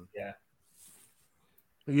 Yeah, man.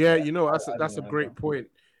 Yeah, that's a great point.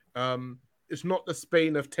 It's not the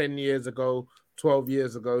Spain of 10 years ago, 12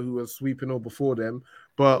 years ago who was sweeping all before them,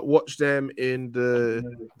 but watch them in the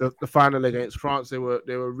final against France. They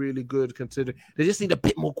were really good. Considering they just need a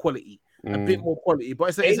bit more quality, But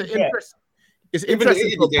it's impressive. It's even interesting.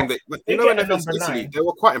 the Italy game, when they faced Italy, they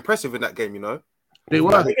were quite impressive in that game. They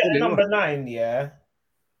were. They get number 9. Yeah.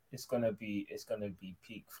 It's gonna be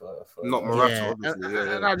peak for not Morata, obviously.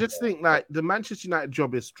 And I just think like the Manchester United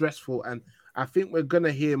job is stressful, and I think we're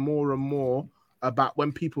gonna hear more and more about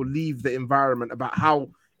when people leave the environment about how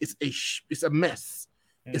it's a mess.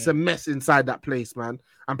 It's a mess inside that place, man.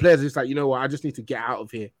 And players are just like, you know what, I just need to get out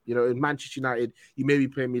of here. In Manchester United, you may be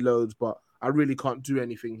paying me loads, but I really can't do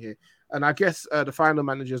anything here. And I guess the final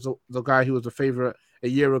manager is the guy who was a favorite a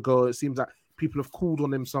year ago. It seems like people have called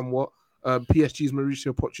on him somewhat. PSG's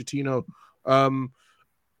Mauricio Pochettino.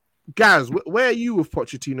 Gaz, where are you with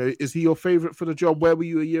Pochettino? Is he your favorite for the job? Where were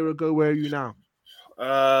you a year ago? Where are you now?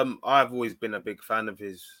 I've always been a big fan of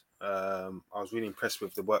his. I was really impressed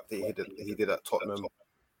with the work that he did at Tottenham.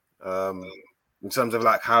 In terms of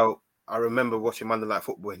like how I remember watching Monday Night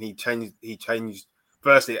Football, and he changed.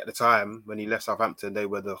 Firstly, at the time when he left Southampton, they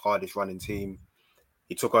were the hardest running team.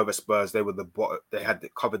 He took over Spurs. They were they had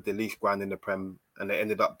covered the least ground in the Prem, and they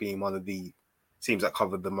ended up being one of the teams that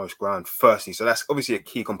covered the most ground. Firstly, so that's obviously a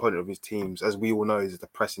key component of his teams, as we all know, is the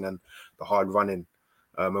pressing and the hard running.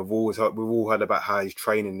 We've all heard about how his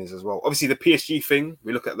training is as well. Obviously, the PSG thing,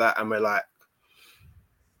 we look at that and we're like,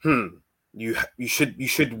 you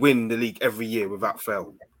should win the league every year without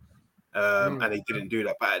fail. And he didn't do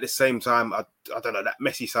that. But at the same time, I don't know, that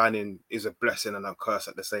Messi signing is a blessing and a curse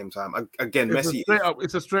at the same time. Again, it's Messi...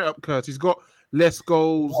 It's a straight up curse. He's got less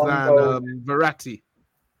goals than Verratti.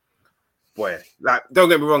 Boy, like, don't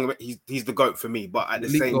get me wrong, he's the GOAT for me. But at the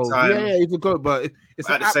same time... Yeah, he's the GOAT, but it's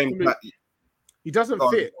at the same time... He doesn't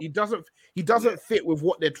fit. He doesn't fit with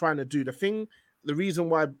what they're trying to do. The reason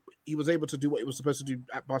why he was able to do what he was supposed to do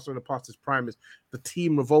at Barcelona past his prime is the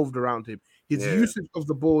team revolved around him. His usage of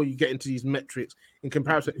the ball, you get into these metrics in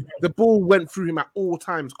comparison. The ball went through him at all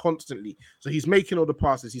times, constantly. So he's making all the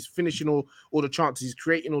passes, he's finishing all the chances, he's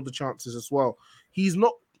creating all the chances as well. He's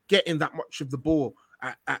not getting that much of the ball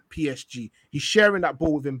at PSG. He's sharing that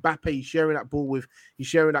ball with Mbappe. He's sharing that ball with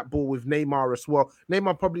Neymar as well.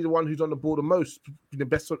 Neymar probably the one who's on the ball the most, the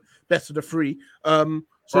best of the three.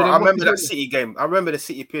 So I remember that City game. I remember the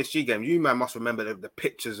City PSG game. You man must remember the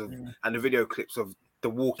pictures of and the video clips of the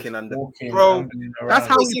walking and bro. That's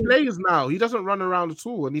how he plays now. He doesn't run around at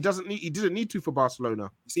all, and he didn't need to for Barcelona.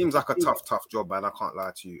 It seems like a tough job, man. I can't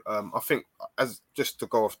lie to you. I think as just to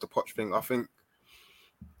go off the Poch thing, I think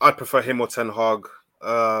I'd prefer him or Ten Hag.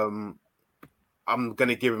 I'm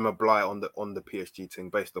gonna give him a blight on the PSG thing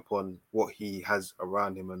based upon what he has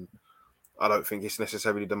around him, and I don't think it's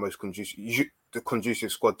necessarily the most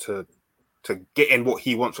conducive squad to get in what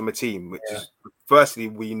he wants from a team. Which is, firstly,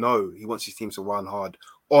 we know he wants his team to run hard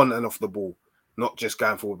on and off the ball, not just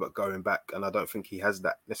going forward but going back. And I don't think he has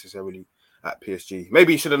that necessarily at PSG.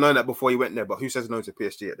 Maybe he should have known that before he went there. But who says no to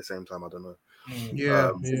PSG at the same time? I don't know.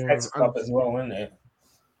 It's club as well, isn't it?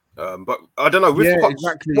 But I don't know. With Poch,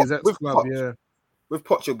 exactly. With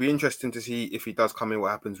Poch, it'll be interesting to see if he does come in. What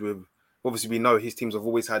happens with? Obviously, we know his teams have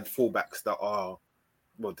always had fullbacks that are,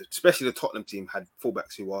 well, especially the Tottenham team had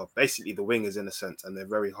fullbacks who are basically the wingers in a sense, and they're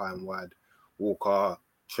very high and wide. Walker,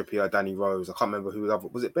 Trippier, Danny Rose. I can't remember who the other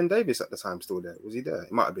was. It Ben Davies at the time still there? Was he there?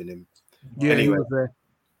 It might have been him. Yeah, anyway, he was there.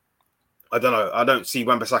 I don't know. I don't see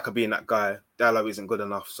Wan-Bissaka being that guy. Dalot isn't good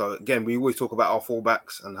enough. So again, we always talk about our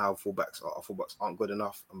fullbacks and how our fullbacks aren't good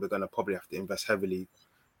enough, and we're going to probably have to invest heavily,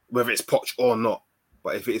 whether it's Poch or not.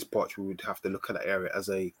 But if it is Poch, we would have to look at that area as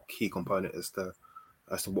a key component as to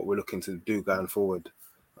what we're looking to do going forward.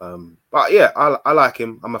 But yeah, I like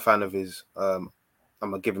him. I'm a fan of his. I'm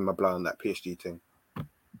gonna give him a blow on that PSG thing.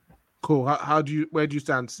 Cool. Where do you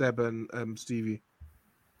stand, Seb and Stevie?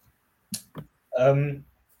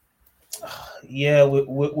 Yeah,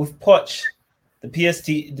 with Poch, the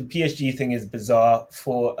PSG thing is bizarre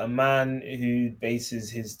for a man who bases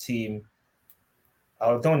his team. I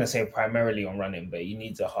don't want to say primarily on running, but he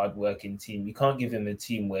needs a hard-working team. You can't give him a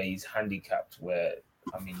team where he's handicapped, where,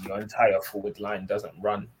 I mean, your entire forward line doesn't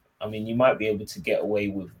run. I mean, you might be able to get away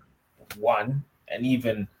with one, and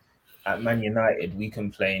even at Man United, we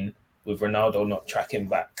complain with Ronaldo not tracking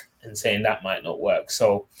back and saying that might not work.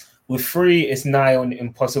 So with 3, it's nigh on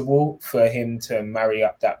impossible for him to marry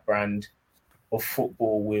up that brand of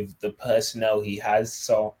football with the personnel he has.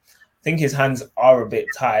 So I think his hands are a bit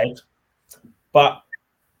tied, but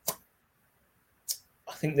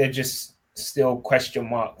I think they're just still question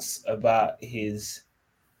marks about his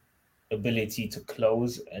ability to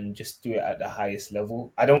close and just do it at the highest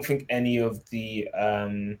level. I don't think any of the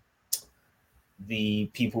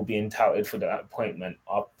people being touted for that appointment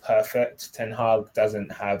are perfect. Ten Hag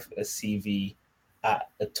doesn't have a CV at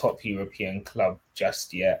a top European club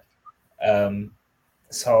just yet.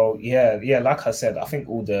 So like I said, I think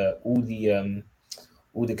all the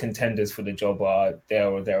contenders for the job are there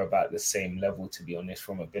or they're about the same level, to be honest,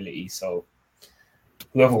 from ability. So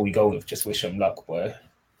whoever we go with, just wish them luck, boy.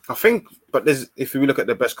 I think, but if you look at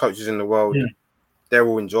the best coaches in the world, they're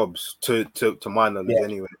all in jobs to my knowledge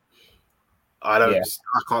anyway. I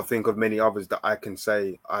can't think of many others that I can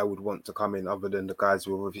say I would want to come in other than the guys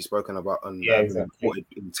we've already spoken about and reported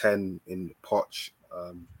in 10, in Poch,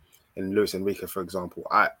 in Luis Enrique, for example.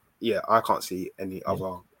 I can't see any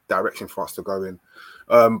other direction for us to go in.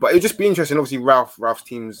 But it'd just be interesting. Obviously, Ralph's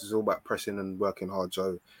teams is all about pressing and working hard.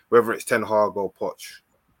 So whether it's Ten Hag or Poch,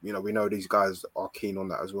 we know these guys are keen on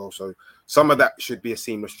that as well. So some of that should be a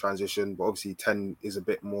seamless transition. But obviously, 10 is a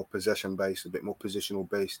bit more possession based, a bit more positional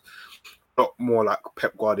based. Not more like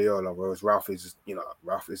Pep Guardiola, whereas Ralph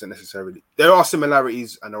isn't necessarily. There are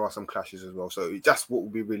similarities and there are some clashes as well. So that's what will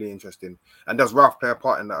be really interesting. And does Ralph play a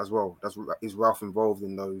part in that as well? Is Ralph involved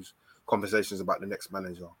in those conversations about the next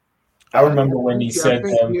manager? I remember when he said,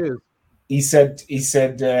 he said,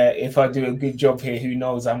 if I do a good job here, who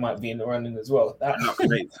knows, I might be in the running as well.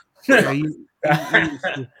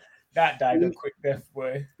 That died a quick death,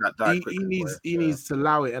 boy. He needs to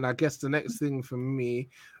allow it. And I guess the next thing for me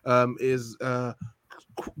is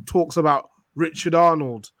talks about Richard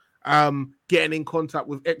Arnold getting in contact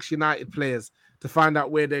with ex-United players to find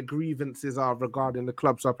out where their grievances are regarding the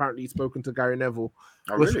club. So apparently he's spoken to Gary Neville.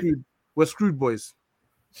 We're screwed, boys.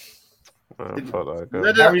 Gary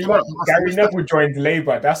Neville joined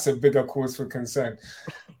Labour. That's a bigger cause for concern.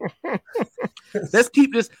 Let's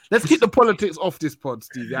keep the politics off this pod,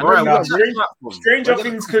 Stevie. Stranger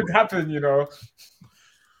things could happen,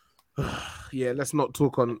 Yeah, let's not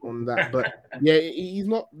talk on that. But yeah,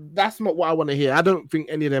 that's not what I want to hear. I don't think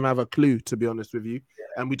any of them have a clue, to be honest with you.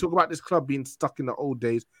 And we talk about this club being stuck in the old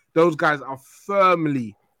days. Those guys are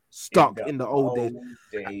firmly stuck in the old days.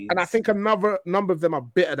 And I think a number of them are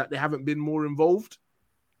bitter that they haven't been more involved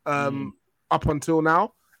up until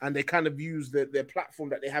now. And they kind of use their platform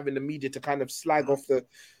that they have in the media to kind of slag off the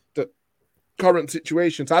current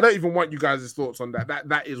situation. So I don't even want you guys' thoughts on that.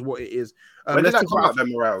 That is what it is. When did that come out,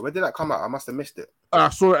 Ben Morel? When did that come out? I must have missed it. I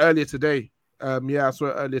saw it earlier today. I saw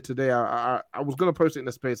it earlier today. I was going to post it in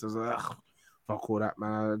the space. I was like, fuck all that,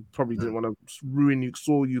 man. I probably didn't want to ruin you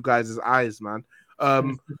guys' eyes, man.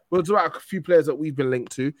 We'll talk about a few players that we've been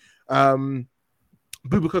linked to.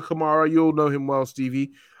 Boubacar Kamara, you all know him well,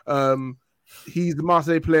 Stevie. He's the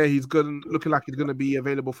Marseille player. He's looking like he's going to be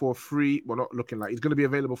available for free. Well, not looking like. He's going to be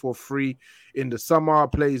available for free in the summer.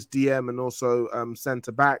 Plays DM and also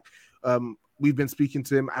centre back. We've been speaking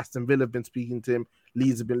to him. Aston Villa have been speaking to him.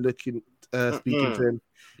 Leeds have been speaking to him.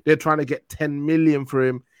 They're trying to get 10 million for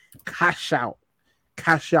him. Cash out.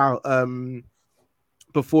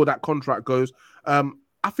 Before that contract goes. I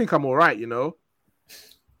think I'm all right. Yeah,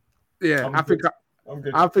 I'm good.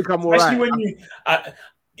 I think I'm all right. Especially when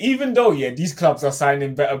even though, these clubs are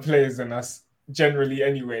signing better players than us generally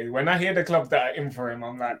anyway. When I hear the clubs that are in for him,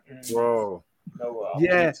 I'm like, whoa.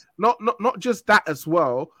 No, not just that as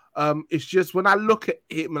well. It's just when I look at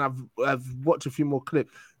him and I've watched a few more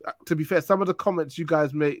clips. To be fair, some of the comments you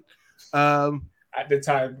guys made at the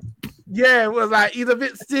time, it was like he's a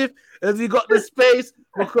bit stiff. Has he got the space?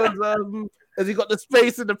 Because has he got the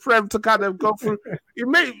space in the Prem to kind of go through? You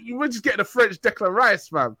may just get the French Declan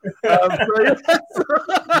Rice, man.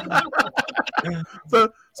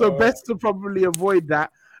 So best to probably avoid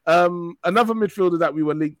that. Another midfielder that we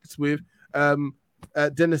were linked with,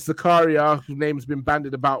 Dennis Zakaria, whose name's been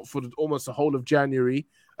bandied about for almost the whole of January,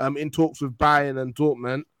 in talks with Bayern and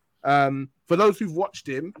Dortmund. For those who've watched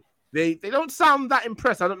him, they don't sound that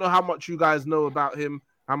impressed. I don't know how much you guys know about him,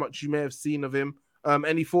 how much you may have seen of him.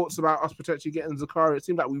 Any thoughts about us potentially getting Zakaria? It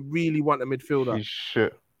seems like we really want a midfielder. He's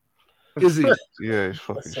shit. Is he? Yeah, he's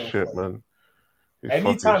fucking shit, man.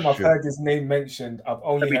 Anytime I've heard his name mentioned, I've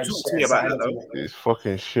only heard talk to me about that. He's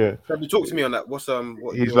fucking shit. Have you talked to me on that?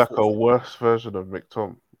 He's like a worse version of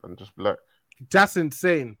McTom and just black. That's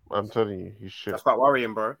insane. I'm telling you, he's shit. That's quite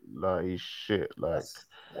worrying, bro. Like he's shit. Like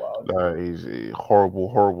Wow. he's a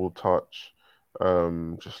horrible touch.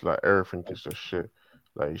 Just like everything is just shit.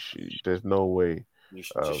 Like there's no way.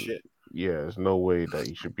 Shit. Yeah, there's no way that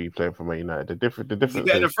he should be playing for Man United. The difference You better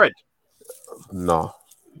than is Fred. no.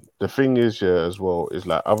 The thing is, yeah, as well, is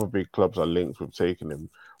like other big clubs are linked with taking him,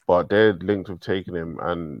 but they're linked with taking him,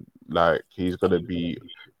 and like he's gonna be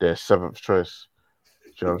their 7th choice.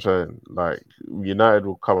 Do you know what I'm saying? Like United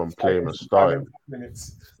will come and play him and start him.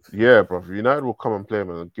 Yeah, bro. United will come and play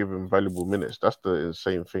him and give him valuable minutes. That's the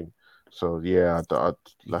insane thing. So yeah,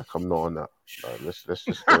 I'm not on that. Let's just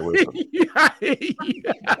stay away from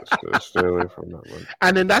Let's stay away from that, man.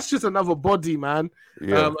 And then that's just another body, man.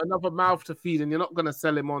 Yeah. Another mouth to feed, and you're not gonna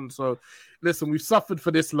sell him on. So listen, we've suffered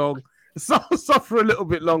for this long. Suffer a little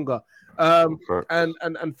bit longer. And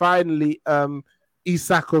finally,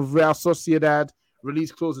 Isak of Real Sociedad,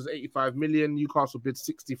 release clause is 85 million. Newcastle bid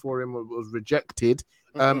 60 for him, was rejected.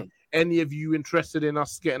 Any of you interested in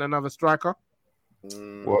us getting another striker?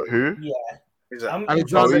 What? Who? Yeah.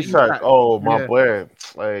 Isak. Oh, my boy.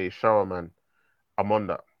 Hey, shower man. I'm on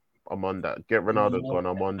that. Get Ronaldo gone.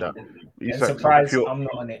 I'm on that. Surprised I'm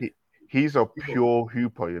not on it. He's a pure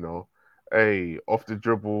hooper, you know. Hey, off the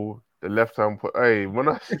dribble, the left hand put. Hey, when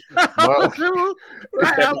I the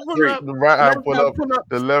right hand pull up,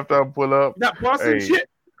 the left hand pull up. That passing shit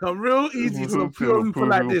come real easy to a pure hooper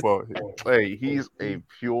like this. Hey, he's a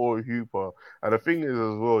pure hooper, and the thing is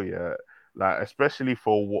as well, yeah. Like, especially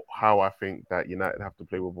for how I think that United have to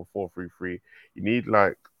play with a 4-3-3, you need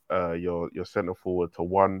like your centre forward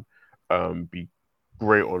to be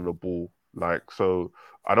great on the ball. Like, so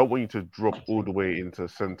I don't want you to drop all the way into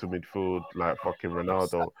centre midfield like fucking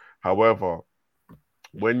Ronaldo. However,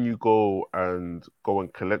 when you go and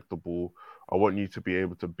collect the ball, I want you to be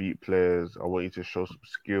able to beat players. I want you to show some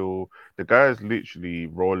skill. The guy is literally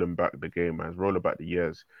rolling back the game, man. He's rolling back the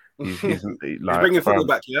years. He's like bringing football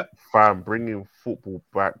back, yeah. Bringing football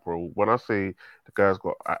back, bro. When I say the guy's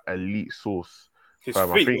got elite sauce, his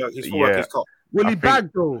feet, his footwork is top. Will he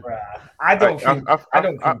bag though? I don't think.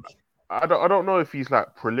 I don't know if he's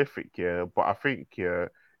like prolific, yeah, but I think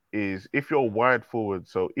is if you're wide forward,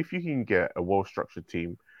 so if you can get a well-structured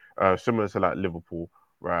team, similar to like Liverpool,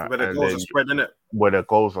 right, where the goals are spread, innit? Where the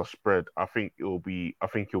goals are spread, I think he'll be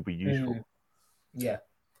useful. Yeah,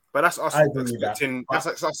 but that's us expecting.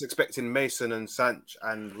 That's us expecting Mason and Sanch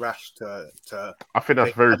and Rash to. I think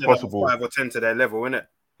that's very possible. 5 or 10 to their level, innit?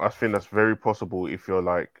 I think that's very possible if you're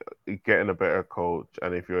like getting a better coach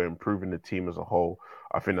and if you're improving the team as a whole.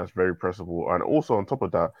 I think that's very possible. And also on top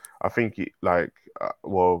of that, I think I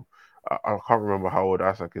can't remember how old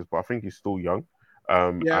Isak is, but I think he's still young.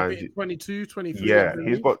 I think 22, 23. Yeah,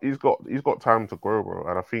 he's got time to grow, bro.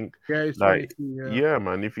 And I think he's 22, yeah,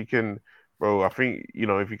 man, if you can, bro, I think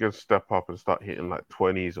if you can step up and start hitting like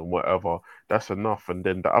 20s and whatever, that's enough. And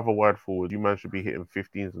then the other wide forward, you man should be hitting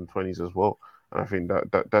 15s and 20s as well. And I think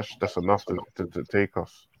that's enough to take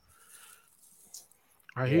us.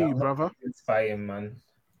 I hear you, brother. I'm not convinced by him, man.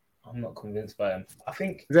 I'm not convinced by him. I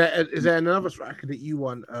think is there another striker that you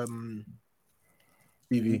want,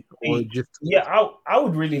 BV? Or just I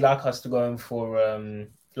would really like us to go in for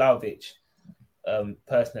Vlahovic.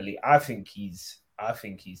 Personally, I think he's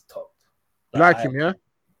top. Like him, yeah.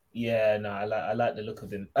 Yeah, no, I like the look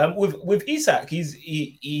of him. With Isak,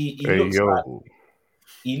 he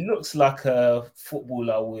looks like a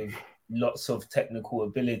footballer with lots of technical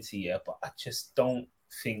ability, yeah, but I just don't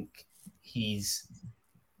think he's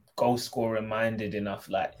goal scorer minded enough.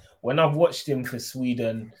 Like when I've watched him for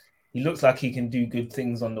Sweden, he looks like he can do good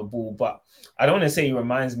things on the ball, but I don't want to say he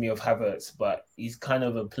reminds me of Havertz, but he's kind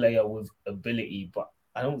of a player with ability, but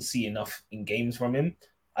I don't see enough in games from him.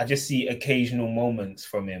 I just see occasional moments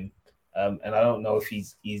from him, and I don't know if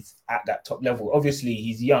he's at that top level. Obviously,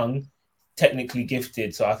 he's young, technically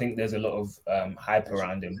gifted, so I think there's a lot of hype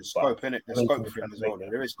around him. There's scope in it. There's scope for him as well.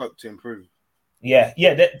 There is scope to improve. Yeah,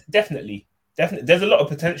 definitely. There's a lot of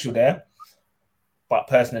potential there, but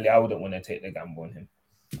personally, I wouldn't want to take the gamble on him.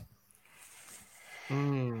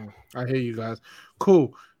 I hear you guys.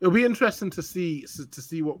 Cool. It'll be interesting to see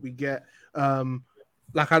what we get.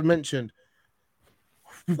 Like I mentioned,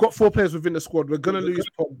 we've got 4 players within the squad. We're gonna lose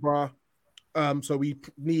Pogba, so we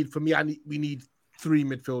need 3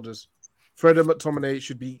 midfielders. Fred and McTominay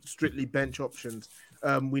should be strictly bench options.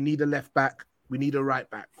 We need a left back. We need a right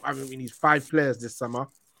back. I mean, we need 5 players this summer.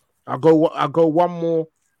 I'll go one more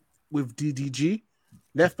with DDG.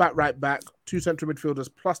 Left back, right back, 2 central midfielders,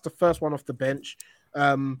 plus the first one off the bench.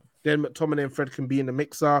 Then McTominay and Fred can be in the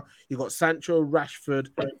mixer. You got Sancho, Rashford,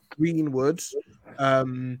 Greenwood.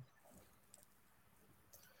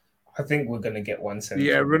 I think we're gonna get one central.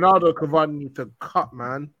 Yeah, Ronaldo, Cavani need to cut,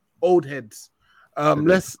 man. Old heads.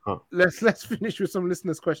 Let's finish with some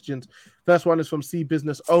listeners' questions. First one is from C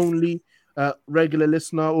Business Only, regular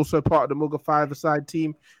listener, also part of the Mugger Five-a-side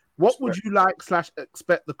team. What would you like /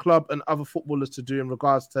 expect the club and other footballers to do in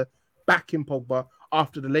regards to backing Pogba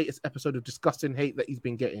after the latest episode of disgusting hate that he's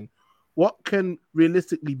been getting? What can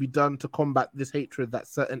realistically be done to combat this hatred that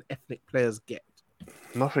certain ethnic players get?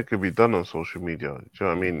 Nothing can be done on social media. Do you know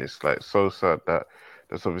what I mean? It's like so sad that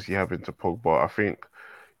that's obviously happened to Pogba. I think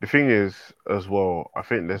the thing is as well, I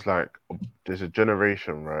think there's a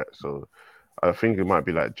generation, right? So I think it might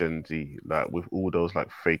be like Gen Z, like with all those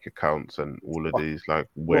like fake accounts and all of these like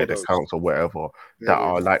weird accounts or whatever that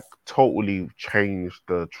are like totally changed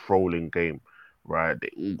the trolling game, right?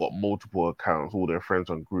 They all got multiple accounts, all their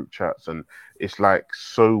friends on group chats, and it's like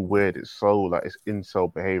so weird. It's so like it's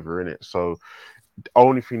incel behavior in it. So the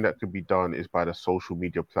only thing that could be done is by the social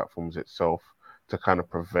media platforms itself to kind of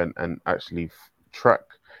prevent and actually track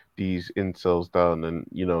these incels down and,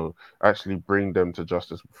 you know, actually bring them to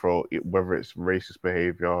justice for it, whether it's racist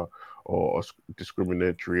behavior or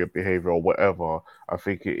discriminatory behavior or whatever. I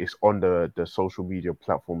think it is on the social media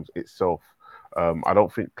platforms itself. I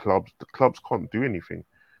don't think the clubs can't do anything.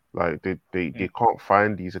 Like they can't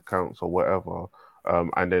find these accounts or whatever.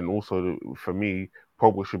 And then also for me,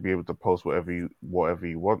 Pogba should be able to post whatever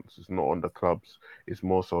he wants. It's not on the clubs. It's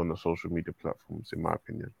more so on the social media platforms, in my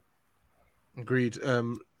opinion. Agreed.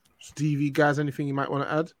 Stevie, guys, anything you might want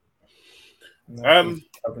to add?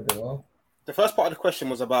 The first part of the question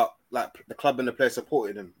was about like the club and the players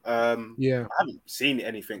supporting him. Yeah, I haven't seen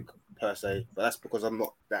anything per se, but that's because I'm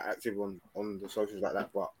not that active on the socials like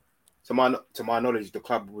that. But to my knowledge, the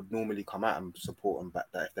club would normally come out and support and back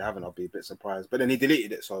that. If they haven't, I'll be a bit surprised. But then he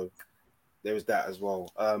deleted it, so there was that as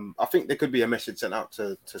well. I think there could be a message sent out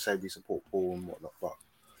to say we support Paul and whatnot. But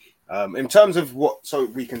in terms of what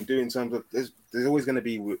we can do, in terms of there's always going to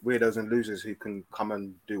be weirdos and losers who can come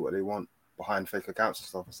and do what they want behind fake accounts and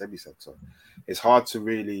stuff, as Sebi said. So it's hard to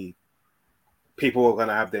really. People are going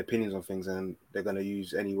to have their opinions on things, and they're going to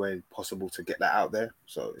use any way possible to get that out there.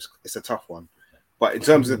 So it's a tough one. But in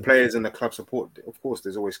terms of the players and the club support, of course,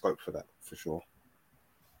 there's always scope for that, for sure.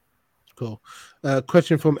 Cool.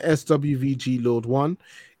 Question from SWVG Lord 1.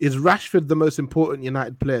 Is Rashford the most important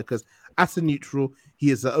United player? Because as a neutral,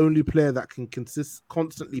 he is the only player that can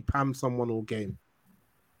constantly pam someone all game.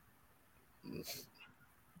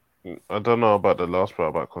 I don't know about the last part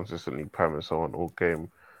about consistently pamming someone all game.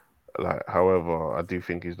 Like, however, I do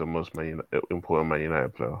think he's the most important Man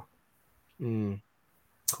United player.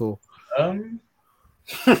 Cool. Go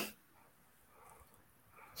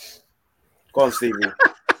on, Stevie.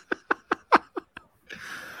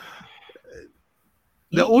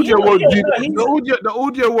 The audio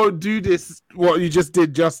won't do this. What you just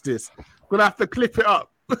did justice. Gonna have to clip it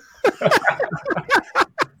up.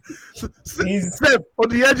 Seb, on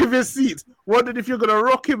the edge of your seat, wondering if you're gonna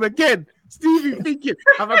rock him again. Stevie thinking,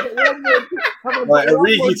 have I got one more?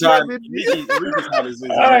 Origi time. That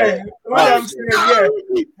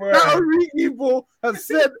Origi ball has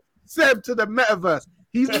sent Seb to the metaverse.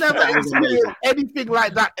 He's never experienced anything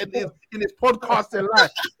like that in his podcasting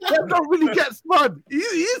life. Seb don't really get spun.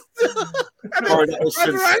 He's still.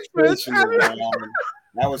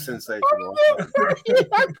 That was sensational.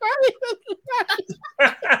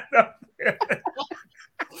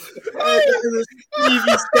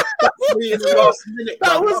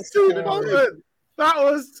 That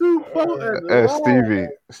was too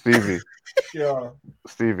potent. Stevie. Yeah.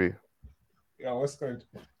 Stevie. Yeah, what's good?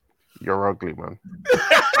 You're ugly, man.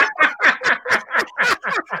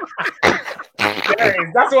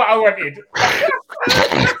 That's what I wanted.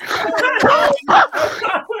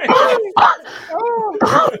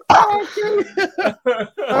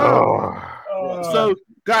 So,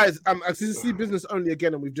 guys, this is business only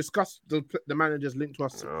again, and we've discussed the managers linked to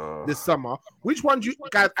us this summer. Which one do you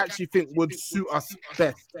guys actually think would suit us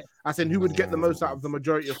best? As in, who would get the most out of the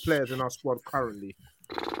majority of players in our squad currently?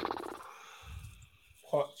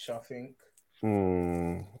 Poch, I think.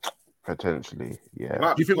 Potentially, yeah.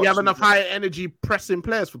 Do you think we have enough high energy pressing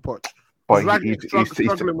players for Poch? But he's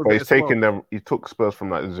taking them. He took Spurs from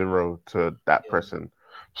like 0 to that pressing.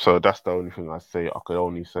 So that's the only thing I could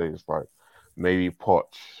only say is like maybe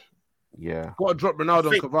Poch. Yeah. Got to drop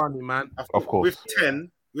Ronaldo and Cavani, man. Of course.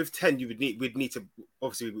 With 10, we'd need to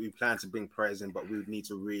obviously we plan to bring players in, but we would need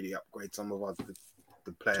to really upgrade some of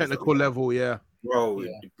the players. Technical level, yeah. Bro,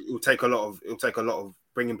 it'll take a lot of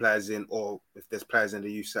bringing players in, or if there's players in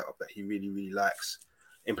the youth setup that he really, really likes,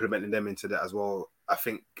 implementing them into that as well. I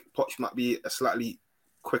think Poch might be a slightly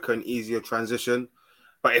quicker and easier transition,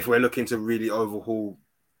 but if we're looking to really overhaul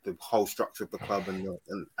the whole structure of the club and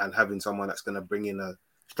having someone that's going to bring in a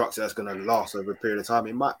structure that's going to last over a period of time.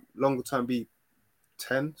 It might longer term be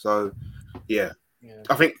 10. So, yeah.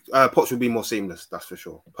 I think Poch will be more seamless, that's for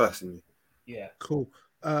sure, personally. Yeah. Cool.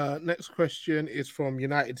 Next question is from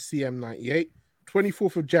United CM98.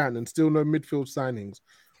 24th of Jan and still no midfield signings.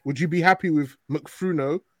 Would you be happy with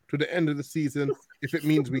McFruno to the end of the season if it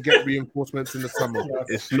means we get reinforcements in the summer?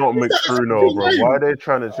 It's not McFruno, bro. Why are they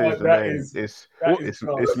trying to change the name? It's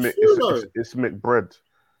McBread.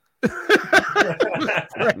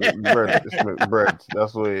 McBread. It's McBread.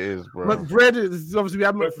 That's what it is, bro. McBread is obviously we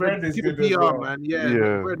have McBread is to the good as PR, well. man. Yeah,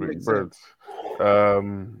 McBread.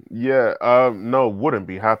 No, wouldn't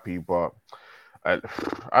be happy, but I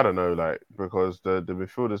don't know, like, because the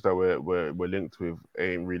midfielders that we're linked with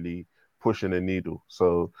ain't really pushing the needle.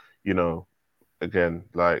 So, you know, again,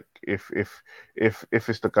 like if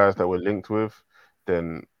it's the guys that we're linked with,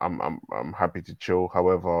 then I'm happy to chill.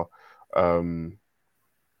 However,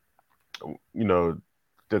 you know,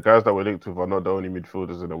 the guys that we're linked with are not the only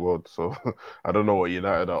midfielders in the world. So I don't know what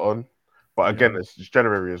United are on. But again, it's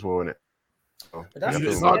January as well, isn't it? So,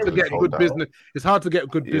 it's hard to get good business. It's hard to get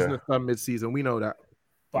good business done mid-season. We know that.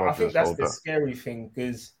 But I think that's the scary thing,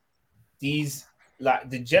 because these, like,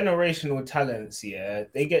 the generational talents,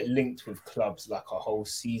 they get linked with clubs like a whole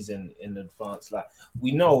season in advance. Like,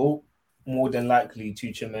 we know more than likely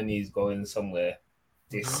Tuchemeni is going somewhere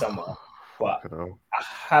this summer, but I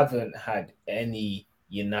haven't had any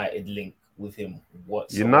United link with him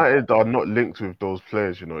whatsoever. United are not linked with those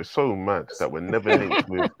players, you know. It's so mad that we're never linked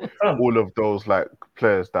with all of those, like,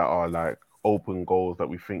 players that are like open goals that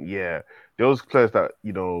we think, those players that,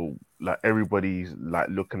 you know, like everybody's like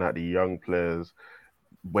looking at the young players.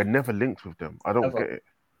 We're never linked with them. I don't get it.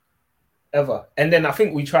 Ever. And then I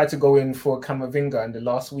think we tried to go in for Camavinga in the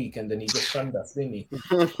last week, and then he just shunned us, didn't he?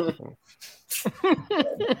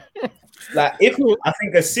 Like, if I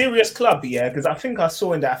think a serious club, because I think I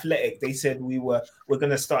saw in the Athletic they said we're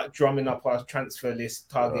gonna start drumming up our transfer list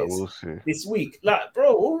targets this week. Like,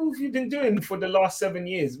 bro, what have you been doing for the last 7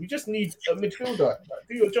 years? We just need a midfielder. Like,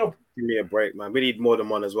 do your job. Give me a break, man. We need more than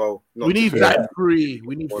one as well. We need that three.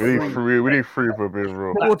 We need three. We need three for a bit,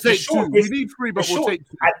 bro. But we'll take two. We need three, but we'll take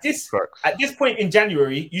two. At this point in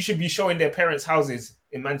January, you should be showing their parents' houses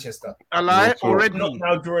in Manchester. Already. Not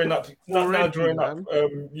now drawing up.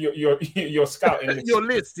 Your scouting list. Your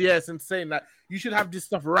list, it's insane. Like, you should have this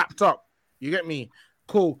stuff wrapped up. You get me?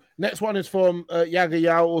 Cool. Next one is from Yaga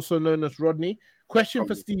Yao, also known as Rodney. Question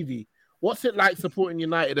for Stevie: what's it like supporting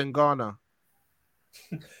United in Ghana?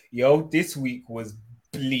 Yo, this week was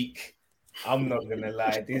bleak. I'm not gonna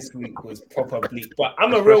lie. This week was proper bleak. But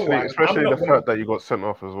I'm a real one. Especially the fact that you got sent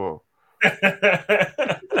off as well.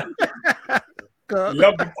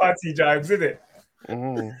 Love the party jibes, isn't it?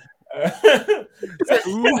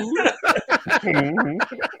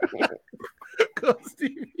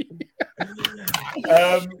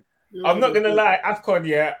 I'm not gonna lie,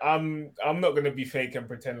 AFCON, I'm not gonna be fake and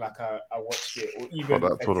pretend like I watched it or even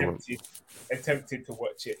attempted to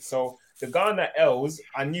watch it. So the Ghana Els,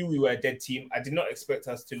 I knew we were a dead team. I did not expect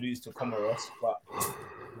us to lose to Comoros, but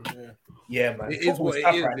man, it is what it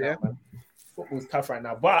is, man. Football's tough right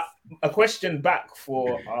now. But a question back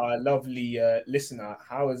for our lovely listener: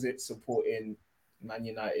 how is it supporting Man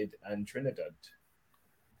United and Trinidad?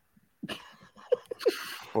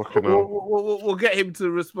 We'll get him to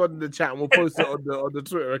respond in the chat and we'll post it on the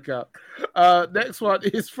Twitter account. Next one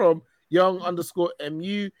is from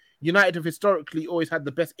Young_MU. United have historically always had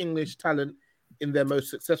the best English talent in their most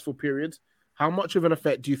successful periods. How much of an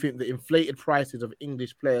effect do you think the inflated prices of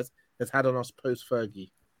English players has had on us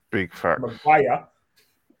post-Fergie? Big facts. Maguire.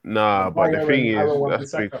 Nah, but the thing is,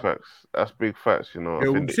 that's big facts. That's big facts, you know.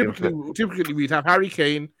 Typically, we'd have Harry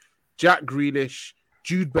Kane, Jack Grealish,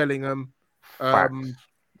 Jude Bellingham.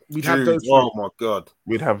 We'd have those. Oh my god,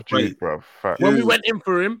 we'd have Jude, bro. When we went in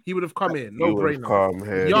for him, he would have come in. No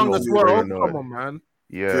brainer. Young as well. Come on, man.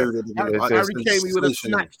 Yeah, Harry Kane, we would have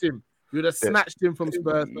snatched him. We would have snatched him from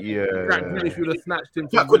Spurs. Yeah, Jack Grealish would have snatched him.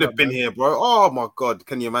 Jack would have been here, bro. Oh my god,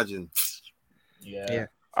 can you imagine? Yeah.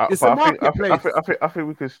 It's a marketplace. I think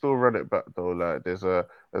we can still run it back though. Like there's a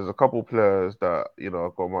couple players that, you know,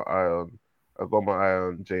 I've got my eye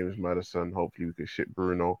on James Maddison. Hopefully we can ship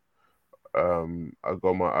Bruno. I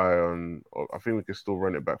got my eye on. I think we can still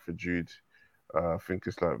run it back for Jude. I think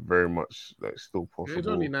it's like very much like still possible. He's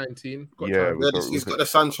only 19. He's got the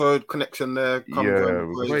Sancho connection there.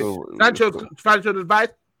 Sancho's advice: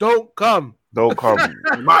 don't come. Don't come.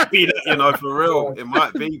 It might be that, you know, for real. It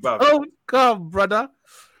might be, bro. Don't come, brother.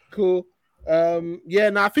 Cool.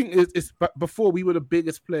 I think it's before we were the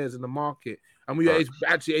biggest players in the market, and we were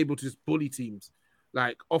actually able to just bully teams.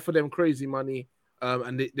 Like, offer them crazy money,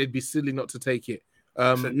 and they'd be silly not to take it.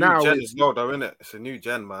 It's a Now new gen it's as well, though, isn't it? It's a new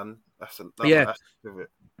gen, man. That's of it.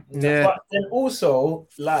 Yeah. But then also,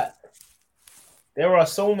 like, there are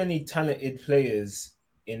so many talented players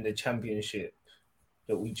in the championship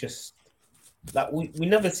that we just we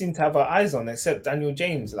never seem to have our eyes on, except Daniel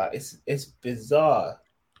James. Like, it's bizarre.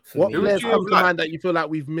 What players come to mind that you feel like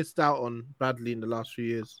we've missed out on badly in the last few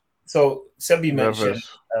years? So Sebi mentioned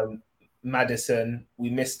Maddison. We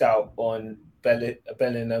missed out on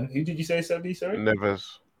Bellingham. Who did you say, Sebi? Sorry,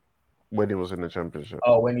 Neves. When he was in the championship.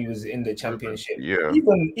 Oh, when he was in the championship. Yeah.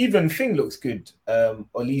 Even Thing looks good.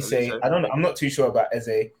 Olise. I don't know. I'm not too sure about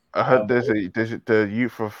Eze. I heard there's the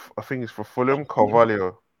youth of, I think it's for Fulham,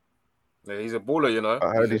 Carvalho. Yeah, he's a baller, you know.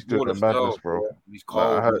 I heard he's doing the madness, bro. He's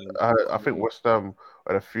cold. I think West Ham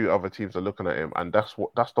and a few other teams are looking at him, and that's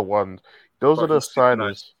the one. Those are the signings.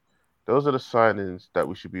 Nice. Those are the signings that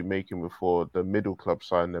we should be making before the middle club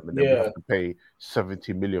sign them, and then we have to pay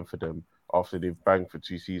 70 million for them after they've banged for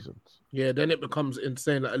 2 seasons. Yeah, then it becomes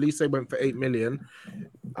insane. Like, at least they went for 8 million.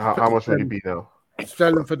 How much would he be now?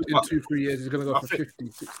 Sterling in 2-3 years, he's going to go for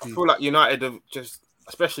 50, 60. I feel like United have just,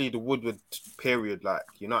 especially the Woodward period, like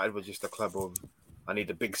United was just a club of, I need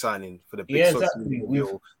a big signing for the big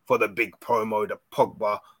deal, for the big promo, the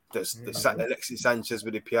Pogba, the Alexis Sanchez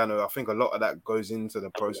with the piano. I think a lot of that goes into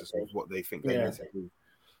the process of what they think they need to do.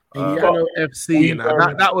 Piano FC,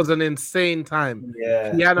 that was an insane time.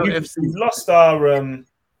 Yeah, Piano FC. We've lost our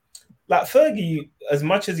like Fergie. As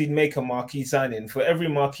much as he'd make a marquee signing, for every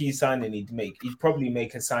marquee signing he'd probably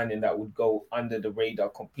make a signing that would go under the radar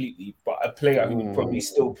completely. But a player who would probably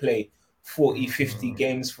still play 40, 50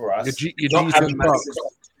 games for us.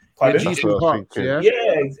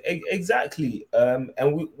 Exactly.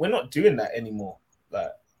 And we're not doing that anymore.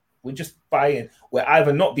 Like, we're just buying. We're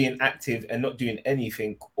either not being active and not doing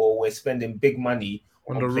anything, or we're spending big money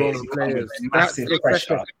on the wrong players. Massive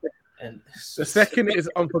pressure. And the second is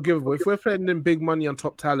unforgivable. If we're spending big money on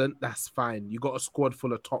top talent, that's fine. You got a squad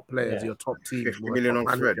full of top players, your top team. 50 million on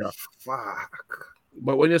Fred. Fuck.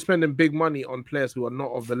 But when you're spending big money on players who are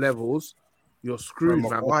not of the levels, you're screwed,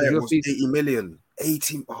 man. Was 80 million.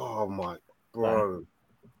 18. Oh my, bro.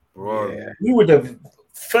 Yeah.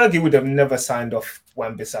 Fergie would have never signed off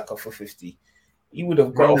Wan-Bissaka for 50. He would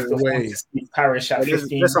have gone off the phone to Steve Parish at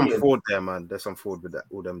 15. There's some fraud there, man. There's some fraud with that,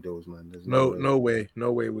 all them deals, man. There's no way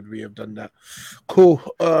would we have done that. Cool.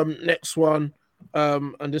 Next one.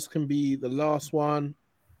 And this can be the last one.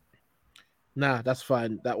 Nah, that's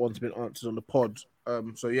fine. That one's been answered on the pod.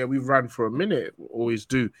 So yeah, we've ran for a minute. Always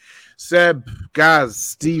do. Seb, Gaz,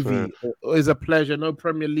 Stevie, it's a pleasure. No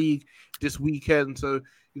Premier League this weekend, so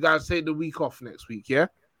you guys take the week off next week, yeah?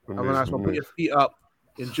 Have a nice one. Put your feet up.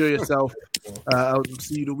 Enjoy yourself. I'll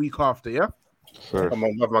see you the week after, yeah? Sure. Come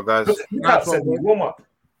on, love my guys. Warm up.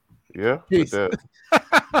 Yeah. Peace.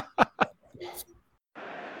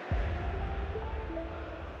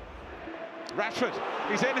 Rashford,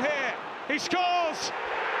 he's in here. He scores!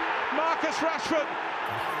 Marcus Rashford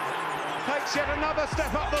takes yet another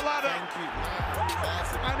step up the ladder.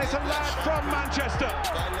 And it's a lad from Manchester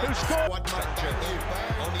who scored.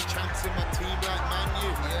 Only chance in my team like Man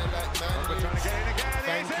U. Yeah, like Man U. Trying to get in again.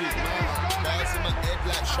 Thank you. Bars in my head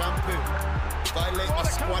like shampoo. Violate my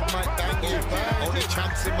squad, might bang you. Only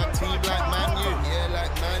chance in my team like Man U. Yeah,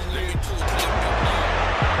 like Man U.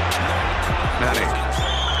 Nani.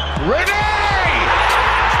 Ready!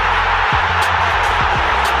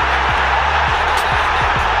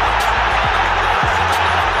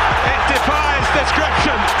 Defies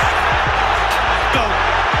description.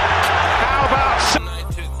 How about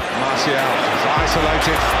Martial is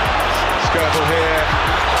isolated. Skirtle here.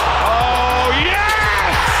 Oh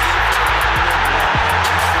yes!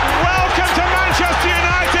 Welcome to Manchester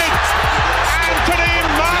United, Anthony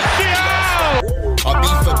Martial. I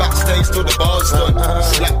beat for backstage till the bar's done.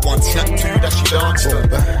 Slap one, slap two, that she danced on.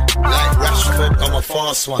 Like Rashford, I'm a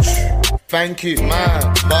fast one. Thank you,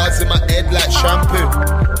 man. Bars in my head like shampoo.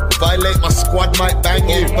 Violate my squad, might bang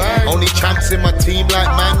you. Only champs in my team like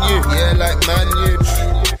Man U. Yeah, like Man U.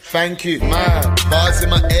 Thank you, man. Bars in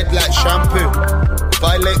my head like shampoo.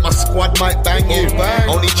 Violate my squad, might bang you.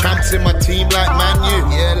 Only champs in my team like Man U.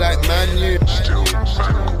 Yeah, like Man U.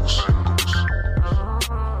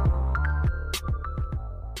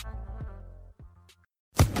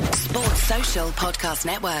 Sports Social Podcast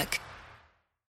Network.